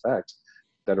much of an effect,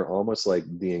 that are almost like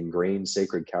the ingrained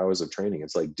sacred cows of training.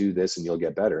 It's like, do this and you'll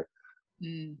get better.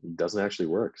 It doesn't actually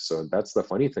work. So that's the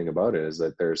funny thing about it, is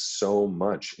that there's so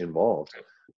much involved.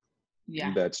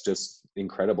 Yeah. That's just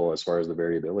incredible as far as the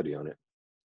variability on it.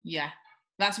 Yeah.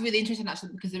 That's really interesting,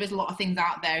 actually, because there is a lot of things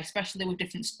out there, especially with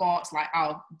different sports, like,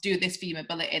 I'll do this for your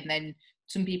mobility, and then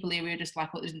some people here are just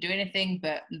like, well, it doesn't do anything,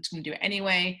 but I'm just going to do it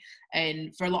anyway.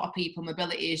 And for a lot of people,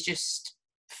 mobility is just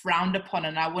frowned upon.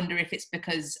 And I wonder if it's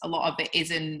because a lot of it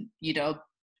isn't, you know,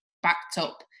 backed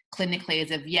up clinically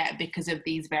as of yet because of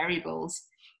these variables.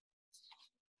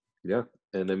 Yeah.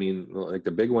 And I mean, like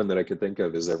the big one that I could think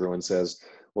of is everyone says,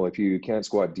 well, if you can't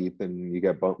squat deep and you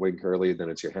get bunt wing curly, then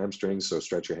it's your hamstrings. So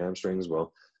stretch your hamstrings.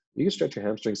 Well, you can stretch your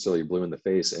hamstrings till you're blue in the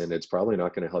face, and it's probably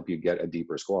not going to help you get a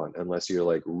deeper squat unless you're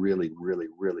like really, really,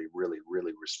 really, really,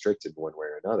 really restricted one way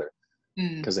or another.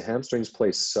 Because the hamstrings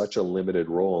play such a limited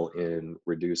role in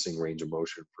reducing range of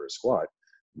motion for a squat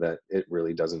that it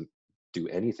really doesn't do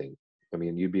anything. I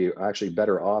mean, you'd be actually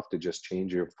better off to just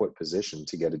change your foot position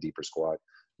to get a deeper squat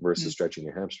versus stretching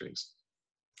your hamstrings.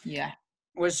 Yeah.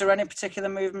 Was there any particular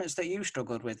movements that you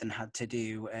struggled with and had to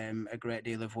do a great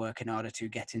deal of work in order to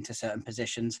get into certain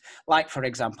positions, like, for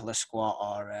example, a squat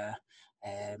or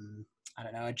I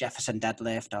don't know, a Jefferson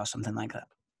deadlift or something like that?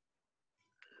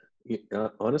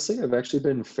 Honestly, I've actually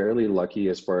been fairly lucky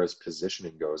as far as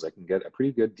positioning goes. I can get a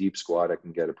pretty good deep squat. I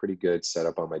can get a pretty good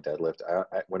setup on my deadlift.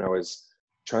 When I was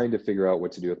trying to figure out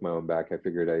what to do with my own back, I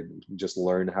figured I'd just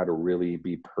learn how to really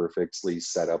be perfectly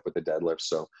set up with the deadlift.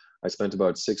 So I spent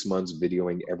about 6 months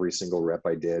videoing every single rep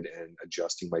I did and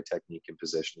adjusting my technique and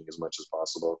positioning as much as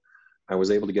possible. I was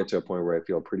able to get to a point where I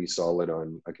feel pretty solid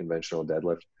on a conventional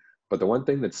deadlift. But the one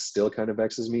thing that still kind of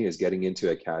vexes me is getting into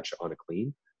a catch on a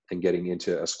clean and getting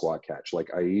into a squat catch.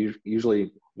 Like I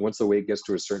usually, once the weight gets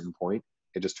to a certain point,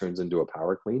 it just turns into a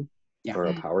power clean or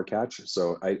a power catch.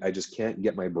 So I just can't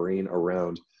get my brain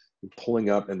around pulling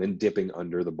up and then dipping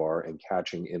under the bar and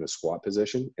catching in a squat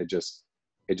position. It just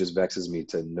vexes me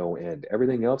to no end.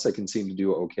 Everything else I can seem to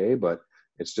do okay, but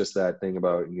it's just that thing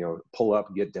about, you know, pull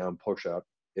up, get down, push up.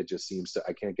 It just seems to,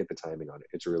 I can't get the timing on it.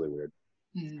 It's really weird.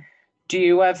 Do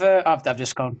you ever, I've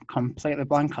just gone completely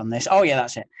blank on this. Oh yeah,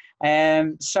 that's it.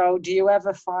 So do you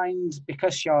ever find,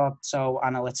 because you're so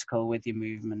analytical with your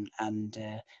movement and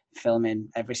filming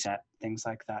every set, things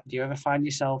like that, do you ever find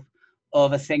yourself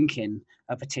overthinking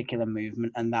a particular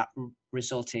movement and that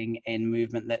resulting in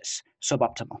movement that's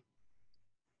suboptimal?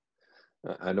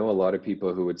 I know a lot of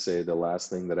people who would say the last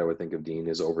thing that I would think of Dean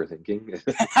is overthinking,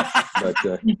 but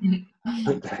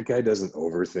that guy doesn't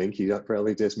overthink. He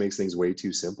probably just makes things way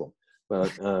too simple.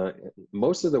 But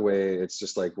most of the way, it's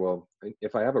just like, well,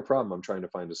 if I have a problem, I'm trying to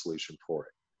find a solution for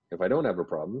it. If I don't have a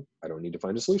problem, I don't need to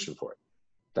find a solution for it.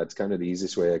 That's kind of the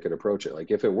easiest way I could approach it. Like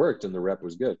if it worked and the rep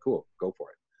was good, cool, go for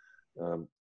it.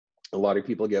 A lot of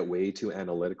people get way too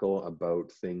analytical about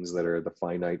things that are the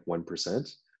finite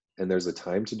 1%. And there's a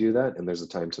time to do that, and there's a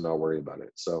time to not worry about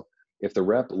it. So if the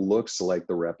rep looks like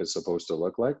the rep is supposed to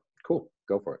look like, cool,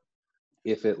 go for it.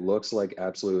 If it looks like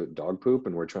absolute dog poop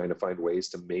and we're trying to find ways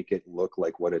to make it look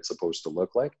like what it's supposed to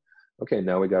look like, okay,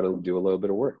 now we got to do a little bit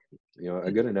of work. You know,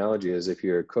 a good analogy is if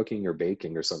you're cooking or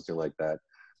baking or something like that.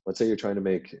 Let's say you're trying to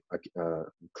make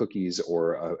cookies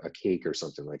or a cake or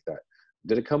something like that.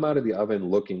 Did it come out of the oven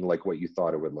looking like what you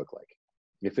thought it would look like?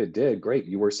 If it did, great,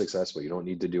 you were successful. You don't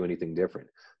need to do anything different.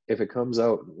 If it comes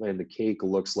out and the cake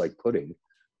looks like pudding,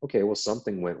 okay, well,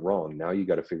 something went wrong. Now you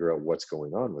got to figure out what's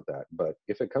going on with that. But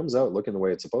if it comes out looking the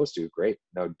way it's supposed to, great.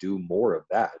 Now do more of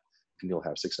that and you'll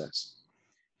have success.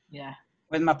 Yeah.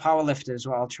 With my powerlifters,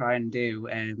 what I'll try and do,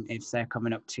 if they're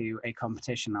coming up to a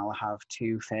competition, I'll have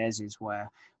 2 phases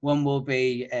where one will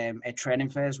be a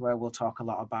training phase where we'll talk a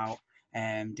lot about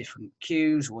different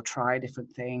cues, we'll try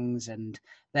different things. And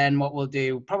then what we'll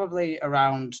do probably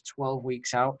around 12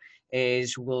 weeks out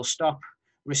is we'll stop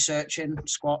researching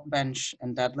squat, bench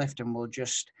and deadlift, and we'll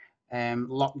just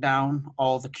lock down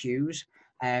all the cues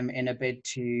in a bid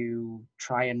to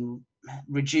try and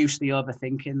reduce the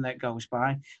overthinking that goes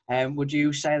by. Would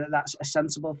you say that that's a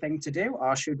sensible thing to do,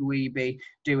 or should we be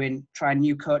trying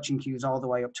new coaching cues all the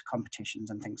way up to competitions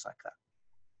and things like that?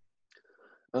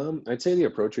 I'd say the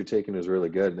approach you're taking is really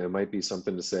good. And there might be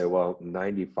something to say, well,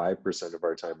 95% of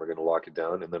our time, we're going to lock it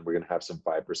down. And then we're going to have some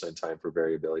 5% time for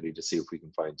variability to see if we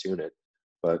can fine tune it.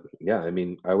 But yeah, I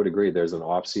mean, I would agree there's an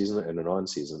off season and an on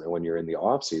season. And when you're in the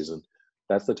off season,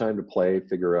 that's the time to play,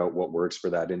 figure out what works for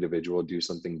that individual, do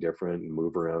something different,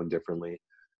 move around differently,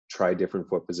 try different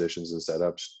foot positions and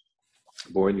setups.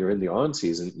 But when you're in the on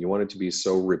season, you want it to be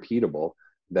so repeatable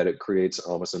that it creates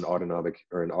almost an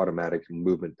automatic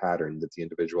movement pattern that the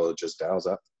individual just dials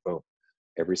up, boom.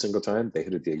 Every single time they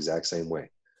hit it the exact same way.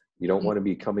 You don't want to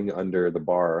be coming under the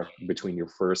bar between your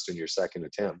first and your second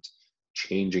attempt,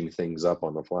 changing things up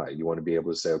on the fly. You want to be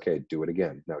able to say, okay, do it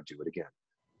again. Now do it again.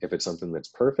 If it's something that's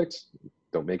perfect,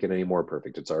 don't make it any more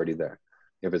perfect. It's already there.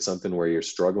 If it's something where you're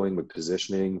struggling with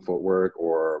positioning, footwork,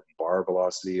 or bar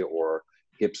velocity, or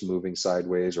hips moving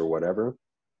sideways or whatever,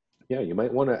 yeah, you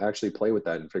might want to actually play with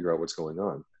that and figure out what's going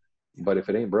on. But if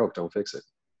it ain't broke, don't fix it.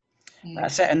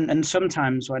 That's it. And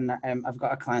sometimes when I've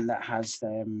got a client that has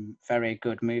very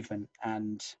good movement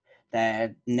and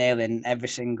they're nailing every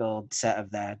single set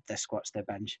of their squats, their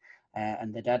bench,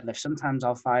 and their deadlift, sometimes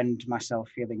I'll find myself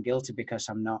feeling guilty because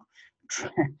I'm not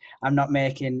I'm not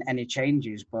making any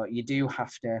changes. But you do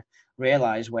have to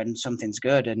realize when something's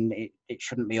good, and it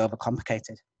shouldn't be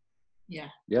overcomplicated. Yeah.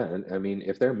 Yeah, and I mean,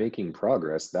 if they're making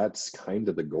progress, that's kind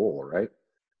of the goal, right?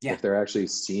 Yeah. If they're actually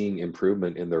seeing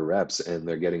improvement in their reps and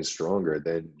they're getting stronger,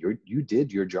 then you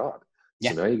did your job.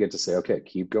 Yeah. So now you get to say, okay,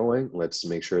 keep going. Let's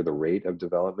make sure the rate of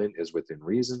development is within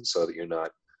reason so that you're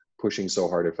not pushing so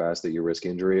hard or fast that you risk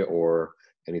injury or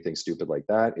anything stupid like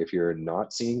that. If you're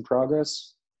not seeing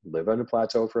progress, live on a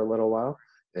plateau for a little while,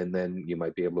 and then you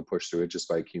might be able to push through it just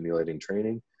by accumulating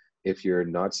training. If you're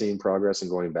not seeing progress and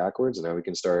going backwards, now we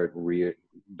can start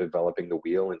redeveloping the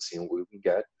wheel and seeing what we can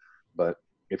get. But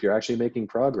if you're actually making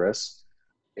progress,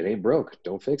 it ain't broke.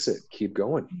 Don't fix it. Keep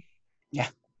going. Yeah.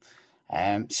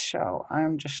 So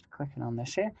I'm just clicking on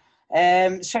this here.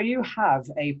 So you have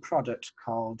a product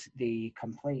called the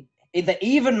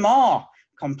even more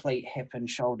complete hip and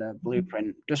shoulder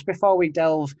blueprint. Just before we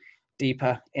delve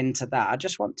deeper into that, I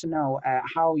just want to know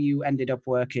how you ended up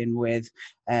working with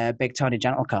Big Tony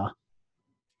Gentlecar.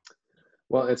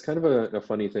 Well, it's kind of a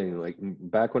funny thing. Like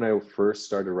back when I first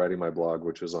started writing my blog,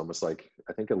 which was almost like,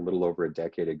 I think a little over a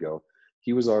decade ago,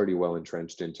 he was already well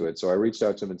entrenched into it. So I reached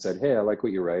out to him and said, hey, I like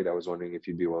what you write. I was wondering if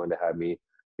you'd be willing to have me,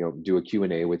 do a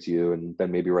Q&A with you and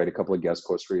then maybe write a couple of guest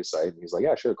posts for your site. And he's like,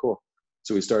 yeah, sure, cool.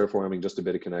 So we started forming just a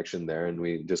bit of connection there, and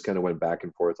we just kind of went back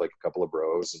and forth like a couple of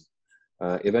bros.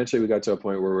 And eventually we got to a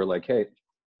point where we're like, hey,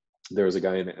 there was a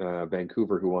guy in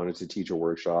Vancouver who wanted to teach a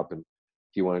workshop, and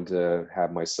he wanted to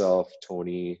have myself,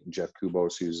 Tony, Jeff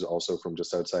Kubos, who's also from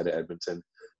just outside of Edmonton,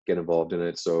 get involved in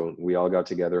it. So we all got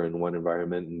together in one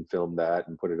environment and filmed that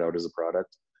and put it out as a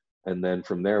product. And then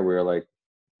from there, we were like,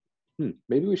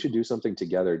 maybe we should do something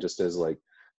together, just as like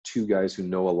two guys who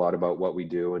know a lot about what we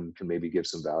do and can maybe give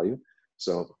some value.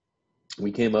 So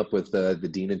we came up with the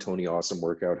Dean and Tony Awesome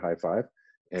Workout High Five.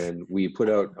 And we put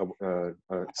out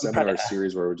a seminar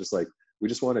series where we're just like, we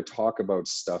just want to talk about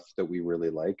stuff that we really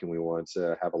like, and we want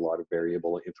to have a lot of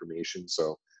variable information.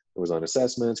 So it was on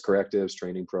assessments, correctives,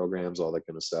 training programs, all that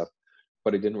kind of stuff,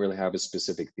 but it didn't really have a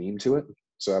specific theme to it.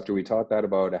 So after we taught that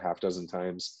about a half dozen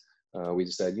times, we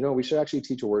decided, we should actually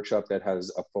teach a workshop that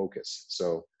has a focus.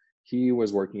 So he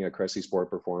was working at Cressy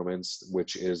Sport Performance,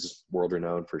 which is world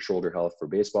renowned for shoulder health for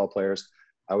baseball players.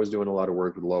 I was doing a lot of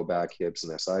work with low back, hips,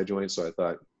 and SI joints. So I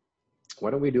thought,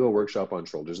 why don't we do a workshop on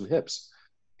shoulders and hips?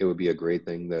 It would be a great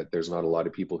thing that there's not a lot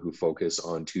of people who focus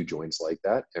on two joints like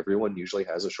that. Everyone usually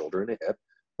has a shoulder and a hip,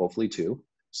 hopefully two.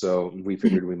 So we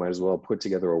figured we might as well put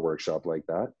together a workshop like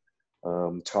that.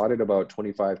 Taught it about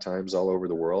 25 times all over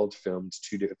the world, filmed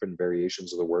 2 different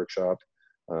variations of the workshop,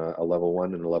 a level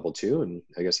 1 and a level 2. And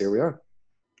I guess here we are.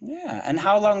 Yeah. And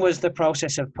how long was the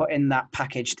process of putting that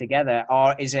package together?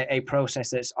 Or is it a process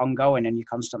that's ongoing and you're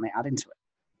constantly adding to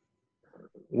it?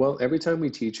 Well, every time we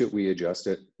teach it, we adjust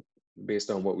it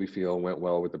based on what we feel went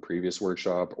well with the previous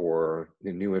workshop, or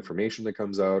the new information that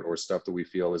comes out, or stuff that we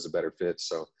feel is a better fit.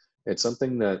 So it's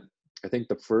something that I think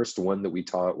the first one that we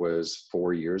taught was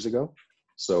 4 years ago.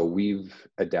 So we've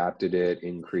adapted it,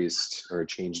 increased or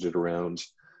changed it around.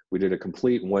 We did a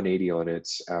complete 180 on it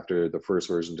after the first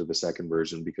version to the second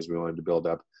version, because we wanted to build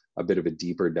up a bit of a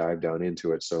deeper dive down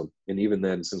into it. So, and even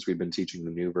then, since we've been teaching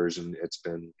the new version, it's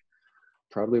been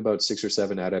probably about 6 or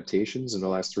 7 adaptations in the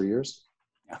last 3 years.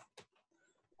 Yeah.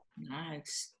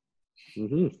 Nice.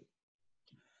 Mm-hmm.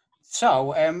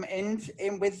 So,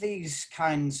 in with these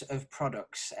kinds of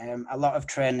products, a lot of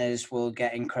trainers will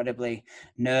get incredibly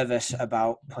nervous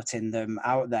about putting them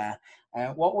out there.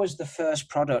 What was the first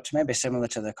product, maybe similar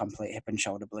to the Complete Hip and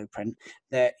Shoulder Blueprint,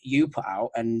 that you put out,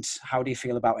 and how do you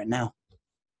feel about it now?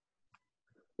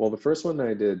 Well, the first one that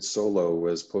I did solo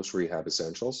was Post Rehab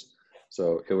Essentials.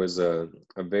 So it was a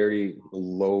very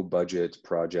low budget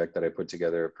project that I put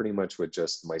together pretty much with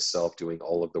just myself doing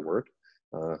all of the work,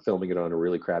 filming it on a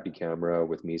really crappy camera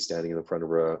with me standing in the front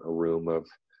of a room of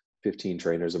 15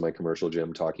 trainers in my commercial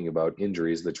gym talking about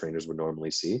injuries that trainers would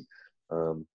normally see.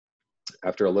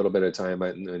 After a little bit of time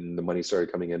and the money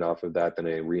started coming in off of that, then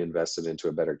I reinvested into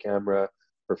a better camera,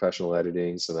 professional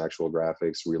editing, some actual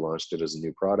graphics, relaunched it as a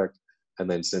new product. And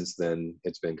then since then,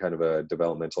 it's been kind of a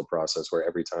developmental process where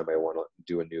every time I want to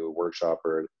do a new workshop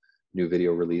or a new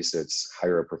video release, it's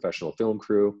hire a professional film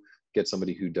crew, get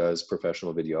somebody who does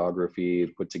professional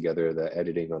videography, put together the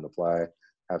editing on the fly,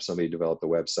 have somebody develop the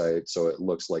website so it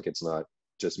looks like it's not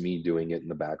just me doing it in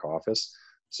the back office.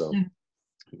 So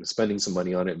spending some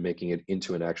money on it and making it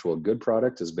into an actual good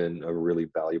product has been a really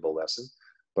valuable lesson.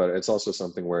 But it's also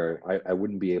something where I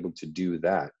wouldn't be able to do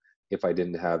that if I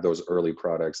didn't have those early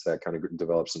products that kind of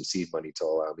develop some seed money to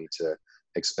allow me to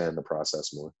expand the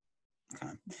process more.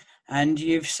 Okay. And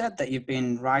you've said that you've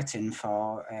been writing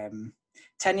for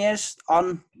 10 years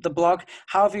on the blog.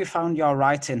 How have you found your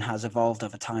writing has evolved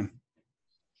over time?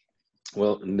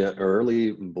 Well, the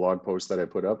early blog posts that I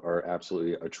put up are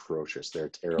absolutely atrocious. They're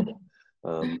terrible.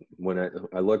 When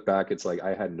I look back, it's like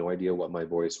I had no idea what my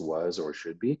voice was or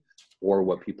should be, or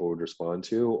what people would respond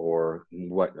to, or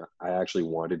what I actually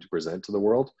wanted to present to the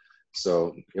world.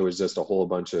 So it was just a whole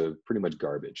bunch of pretty much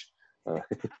garbage.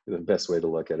 The best way to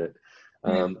look at it.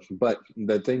 But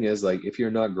the thing is, like, if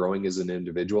you're not growing as an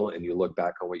individual and you look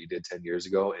back on what you did 10 years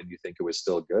ago and you think it was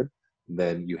still good,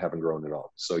 then you haven't grown at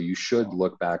all. So you should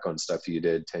look back on stuff you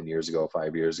did 10 years ago,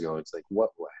 5 years ago. It's like, what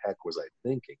the heck was I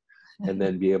thinking? And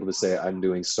then be able to say, I'm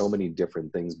doing so many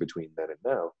different things between then and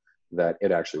now that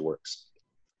it actually works.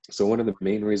 So one of the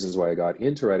main reasons why I got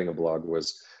into writing a blog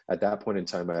was at that point in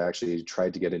time, I actually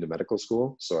tried to get into medical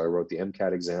school. So I wrote the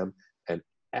MCAT exam and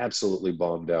absolutely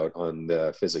bombed out on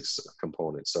the physics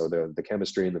component. So the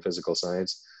chemistry and the physical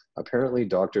science, apparently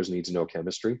doctors need to know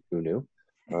chemistry. Who knew?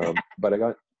 But I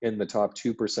got in the top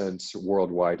 2%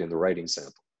 worldwide in the writing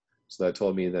sample. So that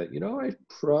told me that, you know, I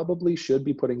probably should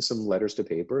be putting some letters to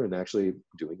paper and actually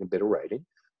doing a bit of writing,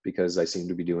 because I seem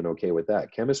to be doing okay with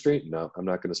that. Chemistry, no, I'm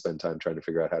not going to spend time trying to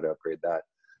figure out how to upgrade that.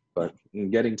 But in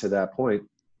getting to that point,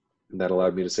 that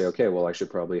allowed me to say, okay, well, I should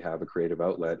probably have a creative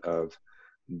outlet of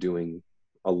doing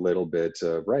a little bit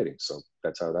of writing. So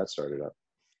that's how that started up.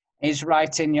 Is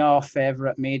writing your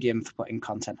favorite medium for putting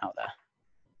content out there?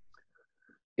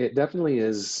 It definitely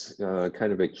is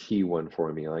kind of a key one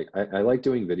for me. Like I like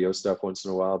doing video stuff once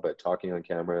in a while, but talking on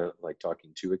camera, like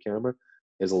talking to a camera,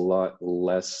 is a lot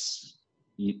less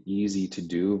easy to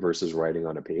do versus writing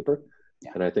on a paper.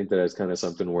 Yeah. And I think that it's kind of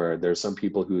something where there's some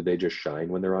people who they just shine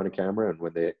when they're on a camera, and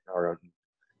when they are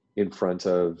in front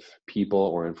of people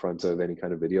or in front of any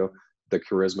kind of video, the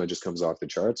charisma just comes off the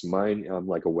charts. Mine, I'm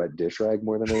like a wet dish rag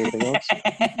more than anything else.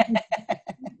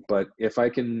 But if I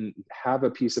can have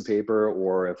a piece of paper,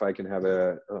 or if I can have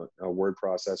a word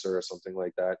processor or something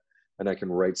like that, and I can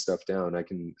write stuff down, I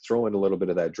can throw in a little bit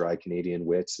of that dry Canadian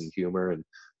wits and humor and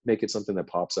make it something that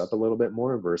pops up a little bit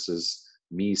more, versus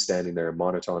me standing there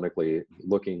monotonically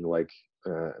looking like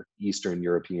Eastern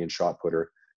European shot putter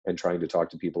and trying to talk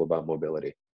to people about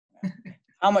mobility.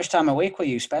 How much time a week will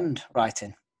you spend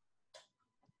writing?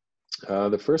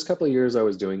 The first couple of years I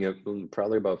was doing it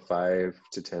probably about 5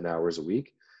 to 10 hours a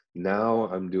week. Now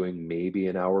I'm doing maybe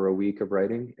an hour a week of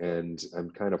writing, and I'm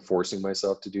kind of forcing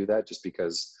myself to do that just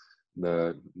because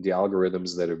the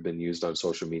algorithms that have been used on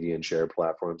social media and share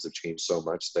platforms have changed so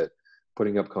much that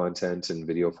putting up content in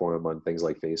video form on things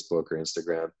like Facebook or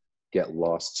Instagram get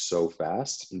lost so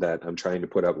fast that I'm trying to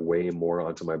put up way more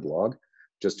onto my blog,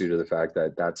 just due to the fact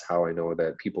that that's how I know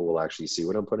that people will actually see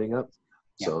what I'm putting up.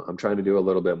 Yeah. So I'm trying to do a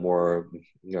little bit more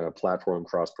platform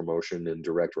cross promotion and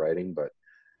direct writing. But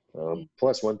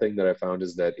plus, one thing that I found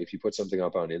is that if you put something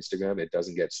up on Instagram, it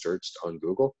doesn't get searched on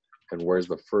Google. And where's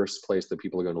the first place that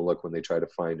people are going to look when they try to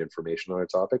find information on a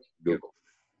topic? Google.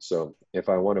 So if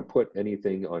I want to put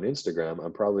anything on Instagram,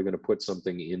 I'm probably going to put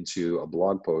something into a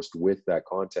blog post with that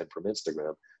content from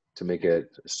Instagram to make it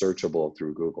searchable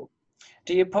through Google.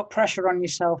 Do you put pressure on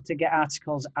yourself to get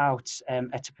articles out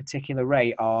at a particular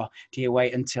rate, or do you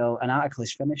wait until an article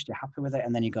is finished, you're happy with it,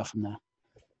 and then you go from there?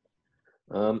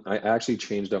 I actually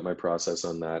changed up my process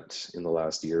on that in the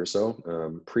last year or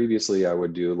so. Previously, I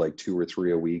would do like 2 or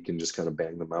 3 a week and just kind of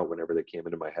bang them out whenever they came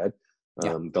into my head.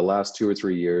 The last 2 or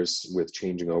 3 years, with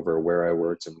changing over where I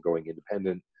worked and going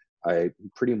independent, I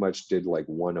pretty much did like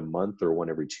 1 a month or 1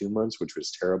 every 2 months, which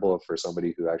was terrible for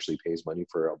somebody who actually pays money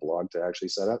for a blog to actually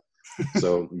set up.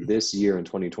 So this year in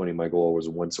 2020, my goal was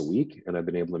once a week, and I've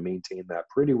been able to maintain that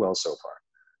pretty well so far.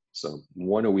 So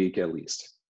 1 a week at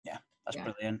least. Yeah, that's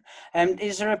brilliant.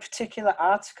 Is there a particular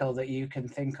article that you can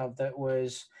think of that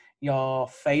was your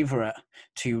favorite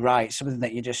to write, something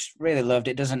that you just really loved?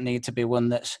 It doesn't need to be one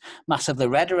that's massively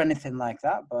read or anything like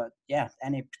that, but yeah,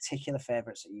 any particular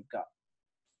favorites that you've got?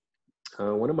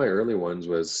 One of my early ones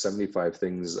was 75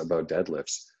 Things About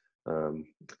Deadlifts.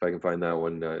 If I can find that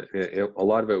one, a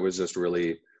lot of it was just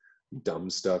really dumb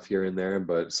stuff here and there,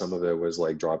 but some of it was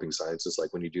like dropping science. It's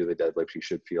like when you do the deadlift, you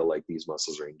should feel like these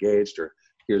muscles are engaged, or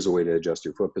here's a way to adjust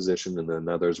your foot position. And then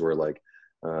others were like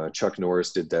Chuck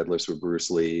Norris did deadlifts with Bruce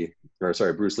Lee, or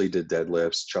sorry, Bruce Lee did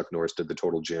deadlifts. Chuck Norris did the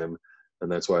total gym.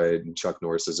 And that's why Chuck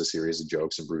Norris is a series of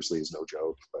jokes and Bruce Lee is no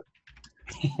joke,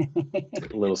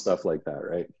 but little stuff like that,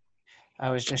 right?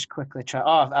 I was just quickly trying.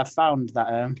 Oh, I found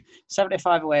that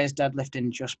 75 ways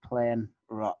deadlifting just plain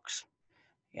rocks.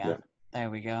 Yeah, there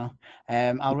we go.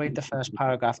 I'll read the first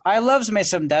paragraph. I loves me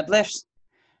some deadlifts.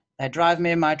 They drive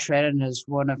me in my training as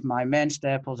one of my main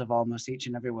staples of almost each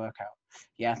and every workout.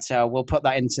 Yeah, so we'll put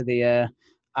that into the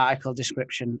article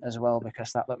description as well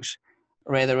because that looks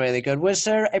really, really good. Was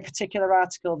there a particular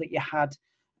article that you had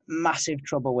massive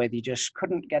trouble with? You just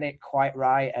couldn't get it quite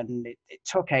right and it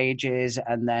took ages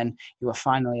and then you were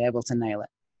finally able to nail it?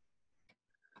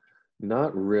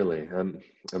 Not really. I'm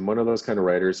one of those kind of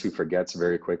writers who forgets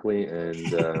very quickly and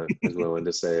is willing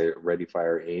to say ready,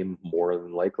 fire, aim more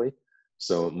than likely.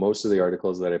 So most of the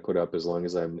articles that I put up, as long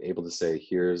as I'm able to say,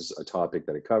 here's a topic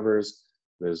that it covers,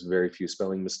 there's very few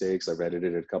spelling mistakes. I've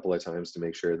edited it a couple of times to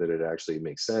make sure that it actually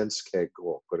makes sense. Okay,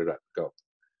 cool, put it up, go.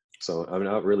 So I'm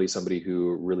not really somebody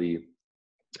who really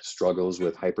struggles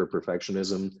with hyper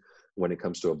perfectionism when it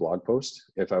comes to a blog post.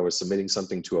 If I was submitting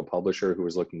something to a publisher who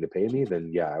was looking to pay me,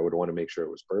 then yeah, I would want to make sure it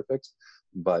was perfect.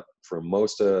 But for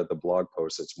most of the blog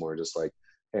posts, it's more just like,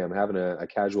 hey, I'm having a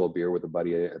casual beer with a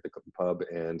buddy at the pub,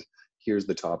 and here's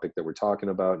the topic that we're talking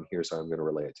about, and here's how I'm going to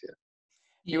relay it to you.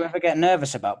 Do you ever get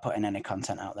nervous about putting any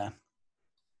content out there?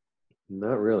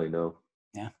 Not really, no.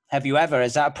 Yeah. Have you ever?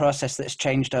 Is that a process that's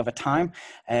changed over time?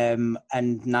 And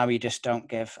now you just don't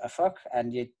give a fuck,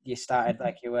 and you started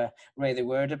like you were really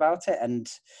worried about it,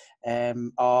 and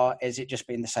or is it just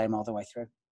been the same all the way through?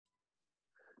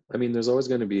 I mean, there's always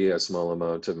going to be a small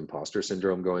amount of imposter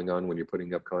syndrome going on when you're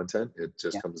putting up content. It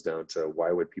just comes down to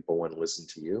why would people want to listen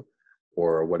to you?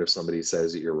 Or what if somebody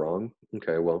says that you're wrong?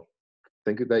 Okay, well,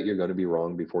 think that you're going to be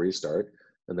wrong before you start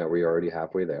and that we're already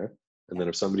halfway there. And then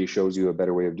if somebody shows you a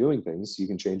better way of doing things, you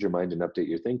can change your mind and update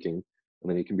your thinking, and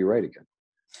then you can be right again.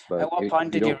 But at what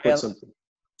point did you realize?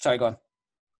 Sorry, go on.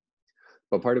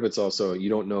 But part of it's also, you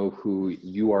don't know who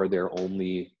you are, their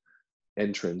only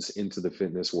entrance into the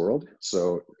fitness world.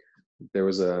 So there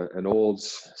was an old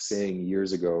saying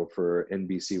years ago for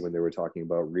NBC when they were talking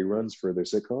about reruns for their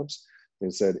sitcoms.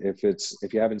 They said, if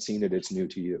you haven't seen it, it's new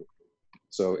to you.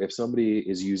 So if somebody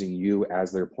is using you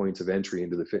as their point of entry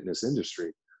into the fitness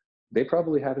industry, they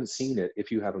probably haven't seen it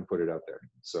if you haven't put it out there.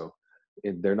 So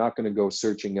they're not going to go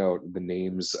searching out the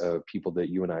names of people that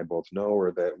you and I both know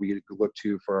or that we look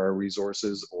to for our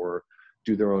resources or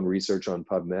do their own research on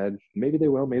PubMed. Maybe they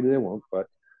will, maybe they won't. But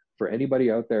for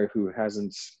anybody out there who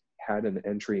hasn't had an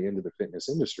entry into the fitness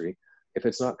industry, if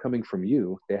it's not coming from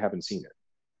you, they haven't seen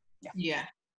it. Yeah.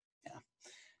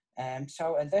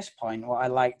 So at this point, what I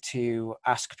like to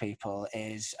ask people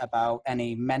is about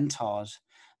any mentors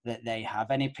that they have,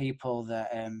 any people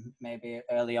that maybe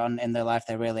early on in their life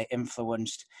they really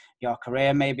influenced your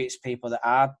career. Maybe it's people that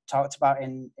are talked about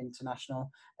in international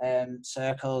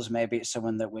circles. Maybe it's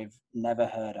someone that we've never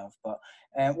heard of. But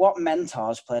what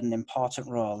mentors played an important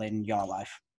role in your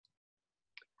life?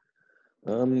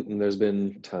 There's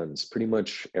been tons. Pretty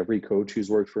much every coach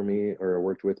who's worked for me or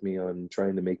worked with me on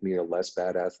trying to make me a less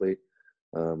bad athlete.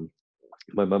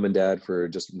 My mom and dad for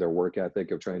just their work ethic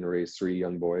of trying to raise 3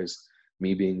 young boys,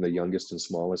 me being the youngest and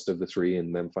smallest of the 3,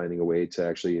 and them finding a way to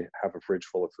actually have a fridge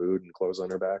full of food and clothes on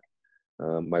their back.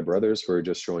 My brothers for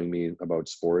just showing me about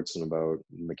sports and about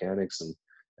mechanics and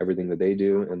everything that they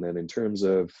do. And then in terms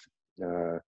of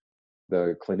the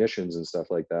clinicians and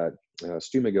stuff like that,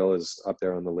 Stu McGill is up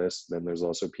there on the list. Then there's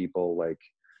also people like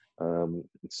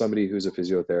somebody who's a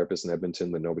physiotherapist in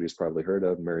Edmonton that nobody's probably heard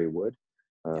of, Mary Wood,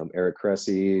 Eric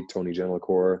Cressy, Tony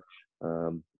Gentilcore,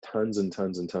 tons and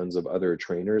tons and tons of other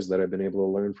trainers that I've been able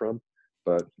to learn from.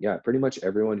 But yeah, pretty much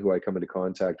everyone who I come into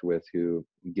contact with who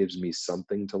gives me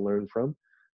something to learn from,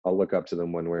 I'll look up to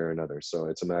them one way or another. So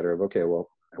it's a matter of, okay, well,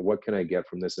 what can I get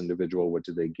from this individual? What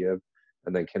do they give?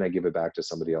 And then can I give it back to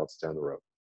somebody else down the road?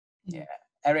 Yeah.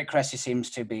 Eric Cressy seems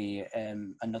to be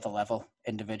another level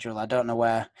individual. I don't know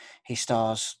where he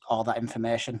stores all that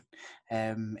information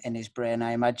in his brain.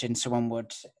 I imagine someone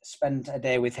would spend a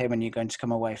day with him and you're going to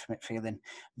come away from it feeling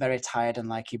very tired and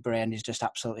like your brain is just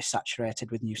absolutely saturated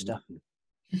with new stuff.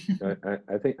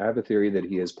 I think I have a theory that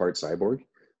he is part cyborg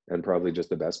and probably just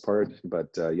the best part. But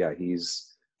yeah,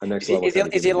 he's a next level.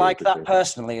 Is he like that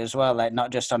personally as well? Like not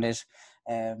just on his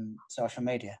social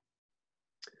media?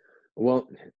 Well,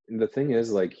 the thing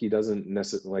is, like, he doesn't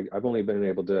necessarily, like, I've only been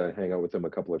able to hang out with him a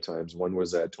couple of times. One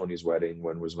was at Tony's wedding.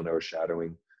 One was when I was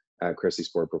shadowing at Chrissy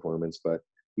Sport Performance. But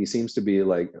he seems to be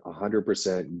like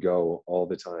 100% go all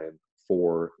the time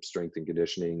for strength and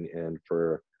conditioning and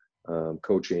for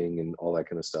coaching and all that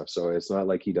kind of stuff. So it's not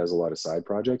like he does a lot of side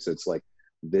projects. It's like,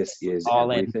 this is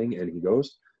All in. everything. And he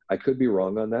goes. I could be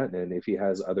wrong on that. And if he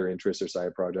has other interests or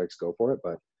side projects, go for it.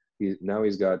 But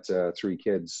he's got 3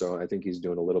 kids. So I think he's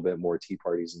doing a little bit more tea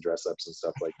parties and dress ups and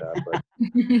stuff like that.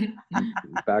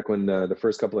 But back when the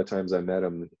first couple of times I met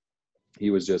him,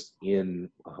 he was just in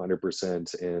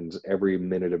 100%, and every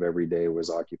minute of every day was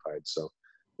occupied. So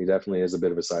he definitely is a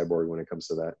bit of a cyborg when it comes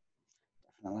to that.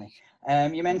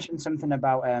 Definitely. You mentioned something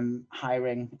about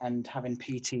hiring and having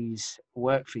PTs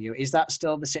work for you. Is that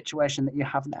still the situation that you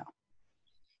have now?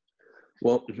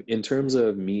 Well, in terms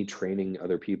of me training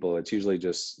other people, it's usually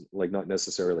just like not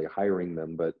necessarily hiring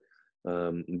them, but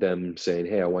them saying,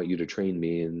 hey, I want you to train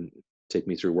me and take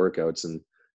me through workouts,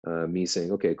 and me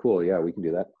saying, okay, cool. Yeah, we can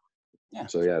do that. Yeah.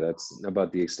 So yeah, that's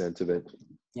about the extent of it.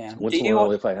 Yeah. Once in a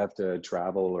while, if I have to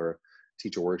travel or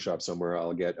teach a workshop somewhere,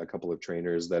 I'll get a couple of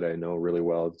trainers that I know really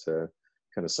well to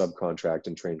kind of subcontract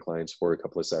and train clients for a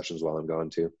couple of sessions while I'm gone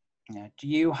too. Yeah. Do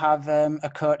you have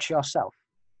a coach yourself,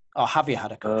 or have you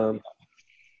had a coach?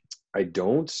 I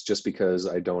don't, just because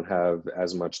I don't have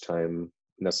as much time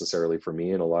necessarily for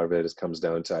me, and a lot of it comes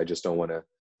down to I just don't want to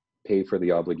pay for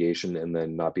the obligation and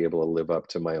then not be able to live up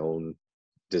to my own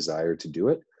desire to do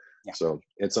it. Yeah. So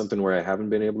it's something where I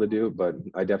haven't been able to do, but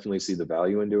I definitely see the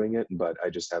value in doing it, but I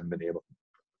just haven't been able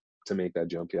to make that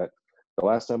jump yet. The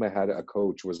last time I had a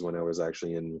coach was when I was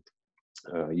actually in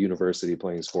university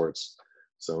playing sports.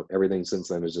 So everything since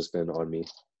then has just been on me.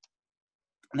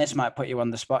 And this might put you on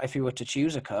the spot. If you were to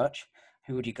choose a coach,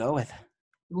 who would you go with?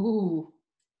 Ooh.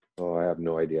 Oh, I have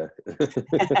no idea.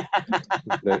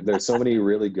 There's so many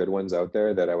really good ones out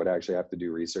there that I would actually have to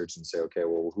do research and say, okay,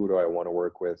 well, who do I want to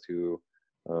work with? Who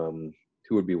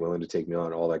would be willing to take me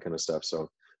on? All that kind of stuff. So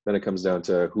then it comes down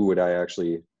to who would I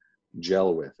actually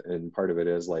gel with? And part of it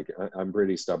is like, I'm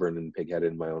pretty stubborn and pigheaded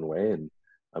in my own way. And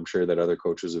I'm sure that other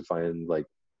coaches would find like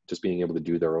just being able to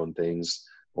do their own things,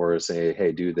 or say,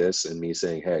 hey, do this, and me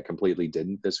saying, hey, I completely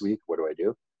didn't this week. What do I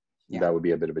do? Yeah. That would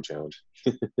be a bit of a challenge.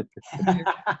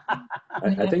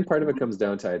 I think part of it comes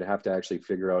down to I'd have to actually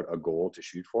figure out a goal to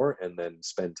shoot for and then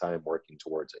spend time working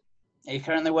towards it. Are you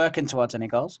currently working towards any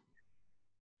goals?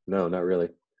 No, not really.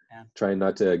 Yeah. Trying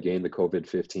not to gain the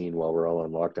COVID-15 while we're all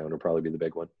on lockdown would probably be the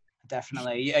big one.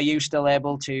 Definitely. Are you still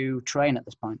able to train at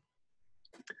this point?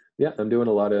 Yeah, I'm doing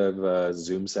a lot of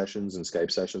Zoom sessions and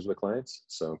Skype sessions with clients.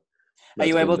 So are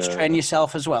you able to train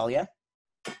yourself as well? Yeah.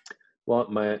 Well,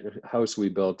 my house, we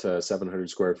built a 700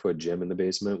 square foot gym in the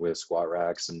basement with squat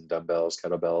racks and dumbbells,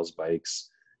 kettlebells, bikes,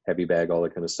 heavy bag, all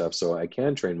that kind of stuff. So I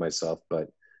can train myself, but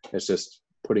it's just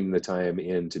putting the time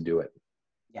in to do it.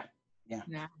 Yeah.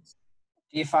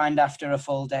 Do you find after a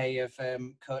full day of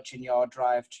coaching, your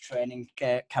drive to training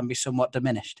can be somewhat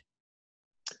diminished?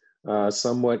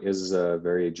 Somewhat is a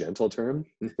very gentle term.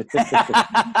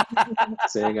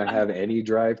 Saying I have any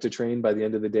drive to train by the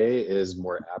end of the day is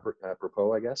more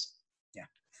apropos, I guess.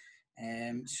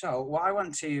 Yeah. So what I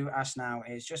want to ask now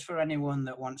is just for anyone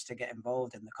that wants to get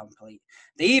involved in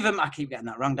I keep getting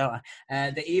that wrong, don't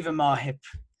I? The even more hip,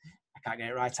 I can't get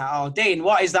it right out. Oh, Dean,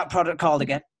 what is that product called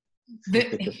again?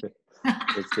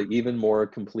 It's the even more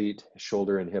complete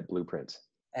shoulder and hip blueprint.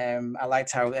 I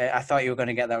liked how I thought you were going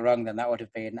to get that wrong. Then that would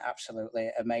have been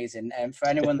absolutely amazing. For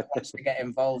anyone that wants to get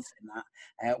involved in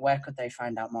that, where could they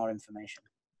find out more information?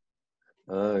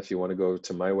 If you want to go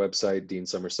to my website,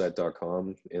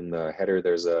 deansomerset.com, in the header,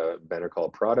 there's a banner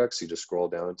called products. You just scroll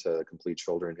down to complete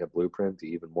shoulder and hip blueprint, the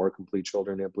even more complete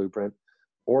shoulder and hip blueprint,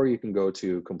 or you can go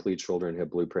to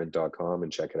completeshoulderandhipblueprint.com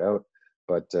and check it out.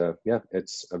 But yeah,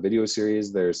 it's a video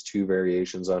series. There's 2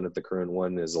 variations on it. The current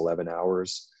one is 11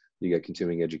 hours. You get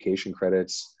continuing education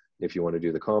credits. If you want to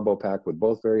do the combo pack with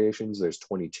both variations, there's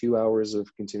 22 hours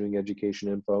of continuing education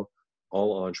info,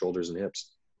 all on shoulders and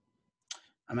hips.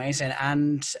 Amazing.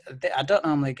 And I don't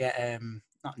normally get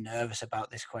not nervous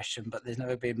about this question, but there's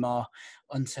never been more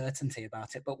uncertainty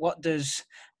about it. But what does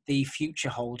the future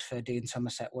hold for Dean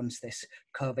Somerset once this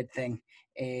COVID thing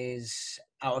is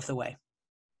out of the way?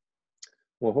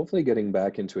 Well, hopefully getting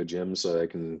back into a gym so I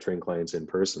can train clients in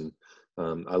person.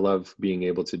 I love being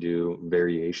able to do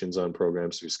variations on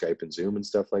programs through Skype and Zoom and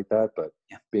stuff like that. But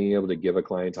being able to give a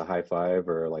client a high five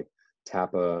or like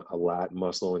tap a lat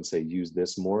muscle and say, use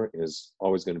this more, is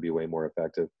always going to be way more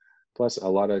effective. Plus, a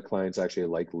lot of clients actually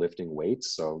like lifting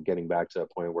weights. So getting back to a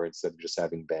point where instead of just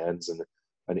having bands and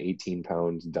an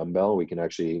 18-pound dumbbell, we can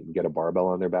actually get a barbell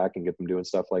on their back and get them doing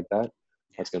stuff like that.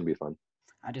 That's going to be fun.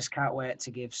 I just can't wait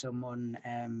to give someone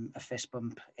a fist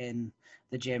bump in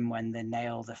the gym when they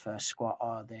nail the first squat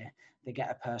or they get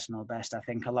a personal best. I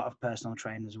think a lot of personal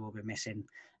trainers will be missing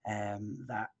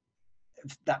that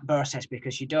that process,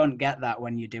 because you don't get that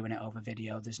when you're doing it over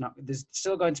video. There's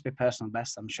still going to be personal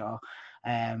best, I'm sure,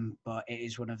 but it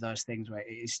is one of those things where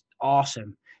it is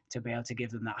awesome to be able to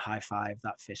give them that high five,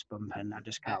 that fist bump, and I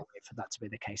just can't wait for that to be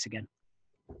the case again.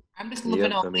 I'm just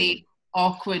loving the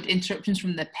awkward interruptions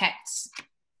from the pets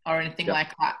or anything like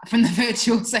that from the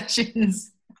virtual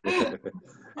sessions.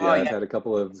 I've had a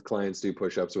couple of clients do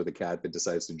push-ups with a cat that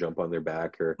decides to jump on their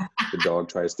back, or the dog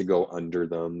tries to go under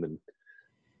them, and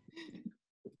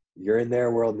you're in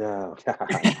their world now.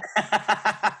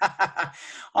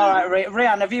 All right,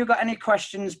 Rhian, have you got any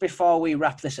questions before we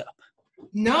wrap this up?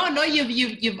 No,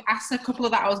 you've asked a couple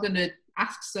of that I was going to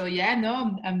ask. So yeah,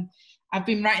 no, I've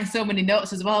been writing so many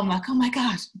notes as well. I'm like, oh my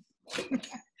god.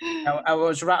 I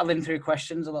was rattling through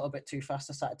questions a little bit too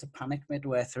fast. I started to panic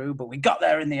midway through, but we got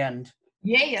there in the end.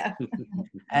 Yeah.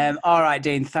 All right,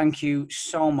 Dean, thank you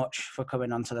so much for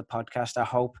coming onto the podcast. I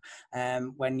hope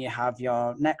when you have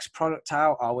your next product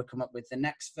out, or we come up with the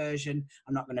next version,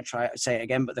 I'm not going to try to say it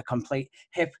again, but the complete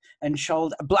hip and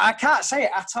shoulder. I can't say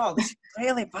it at all. This is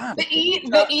really bad. The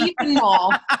even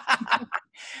more.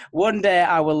 One day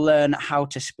I will learn how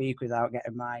to speak without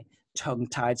getting my tongue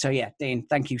tied. So yeah, Dean,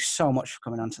 thank you so much for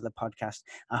coming onto the podcast.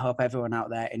 I hope everyone out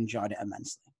there enjoyed it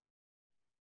immensely.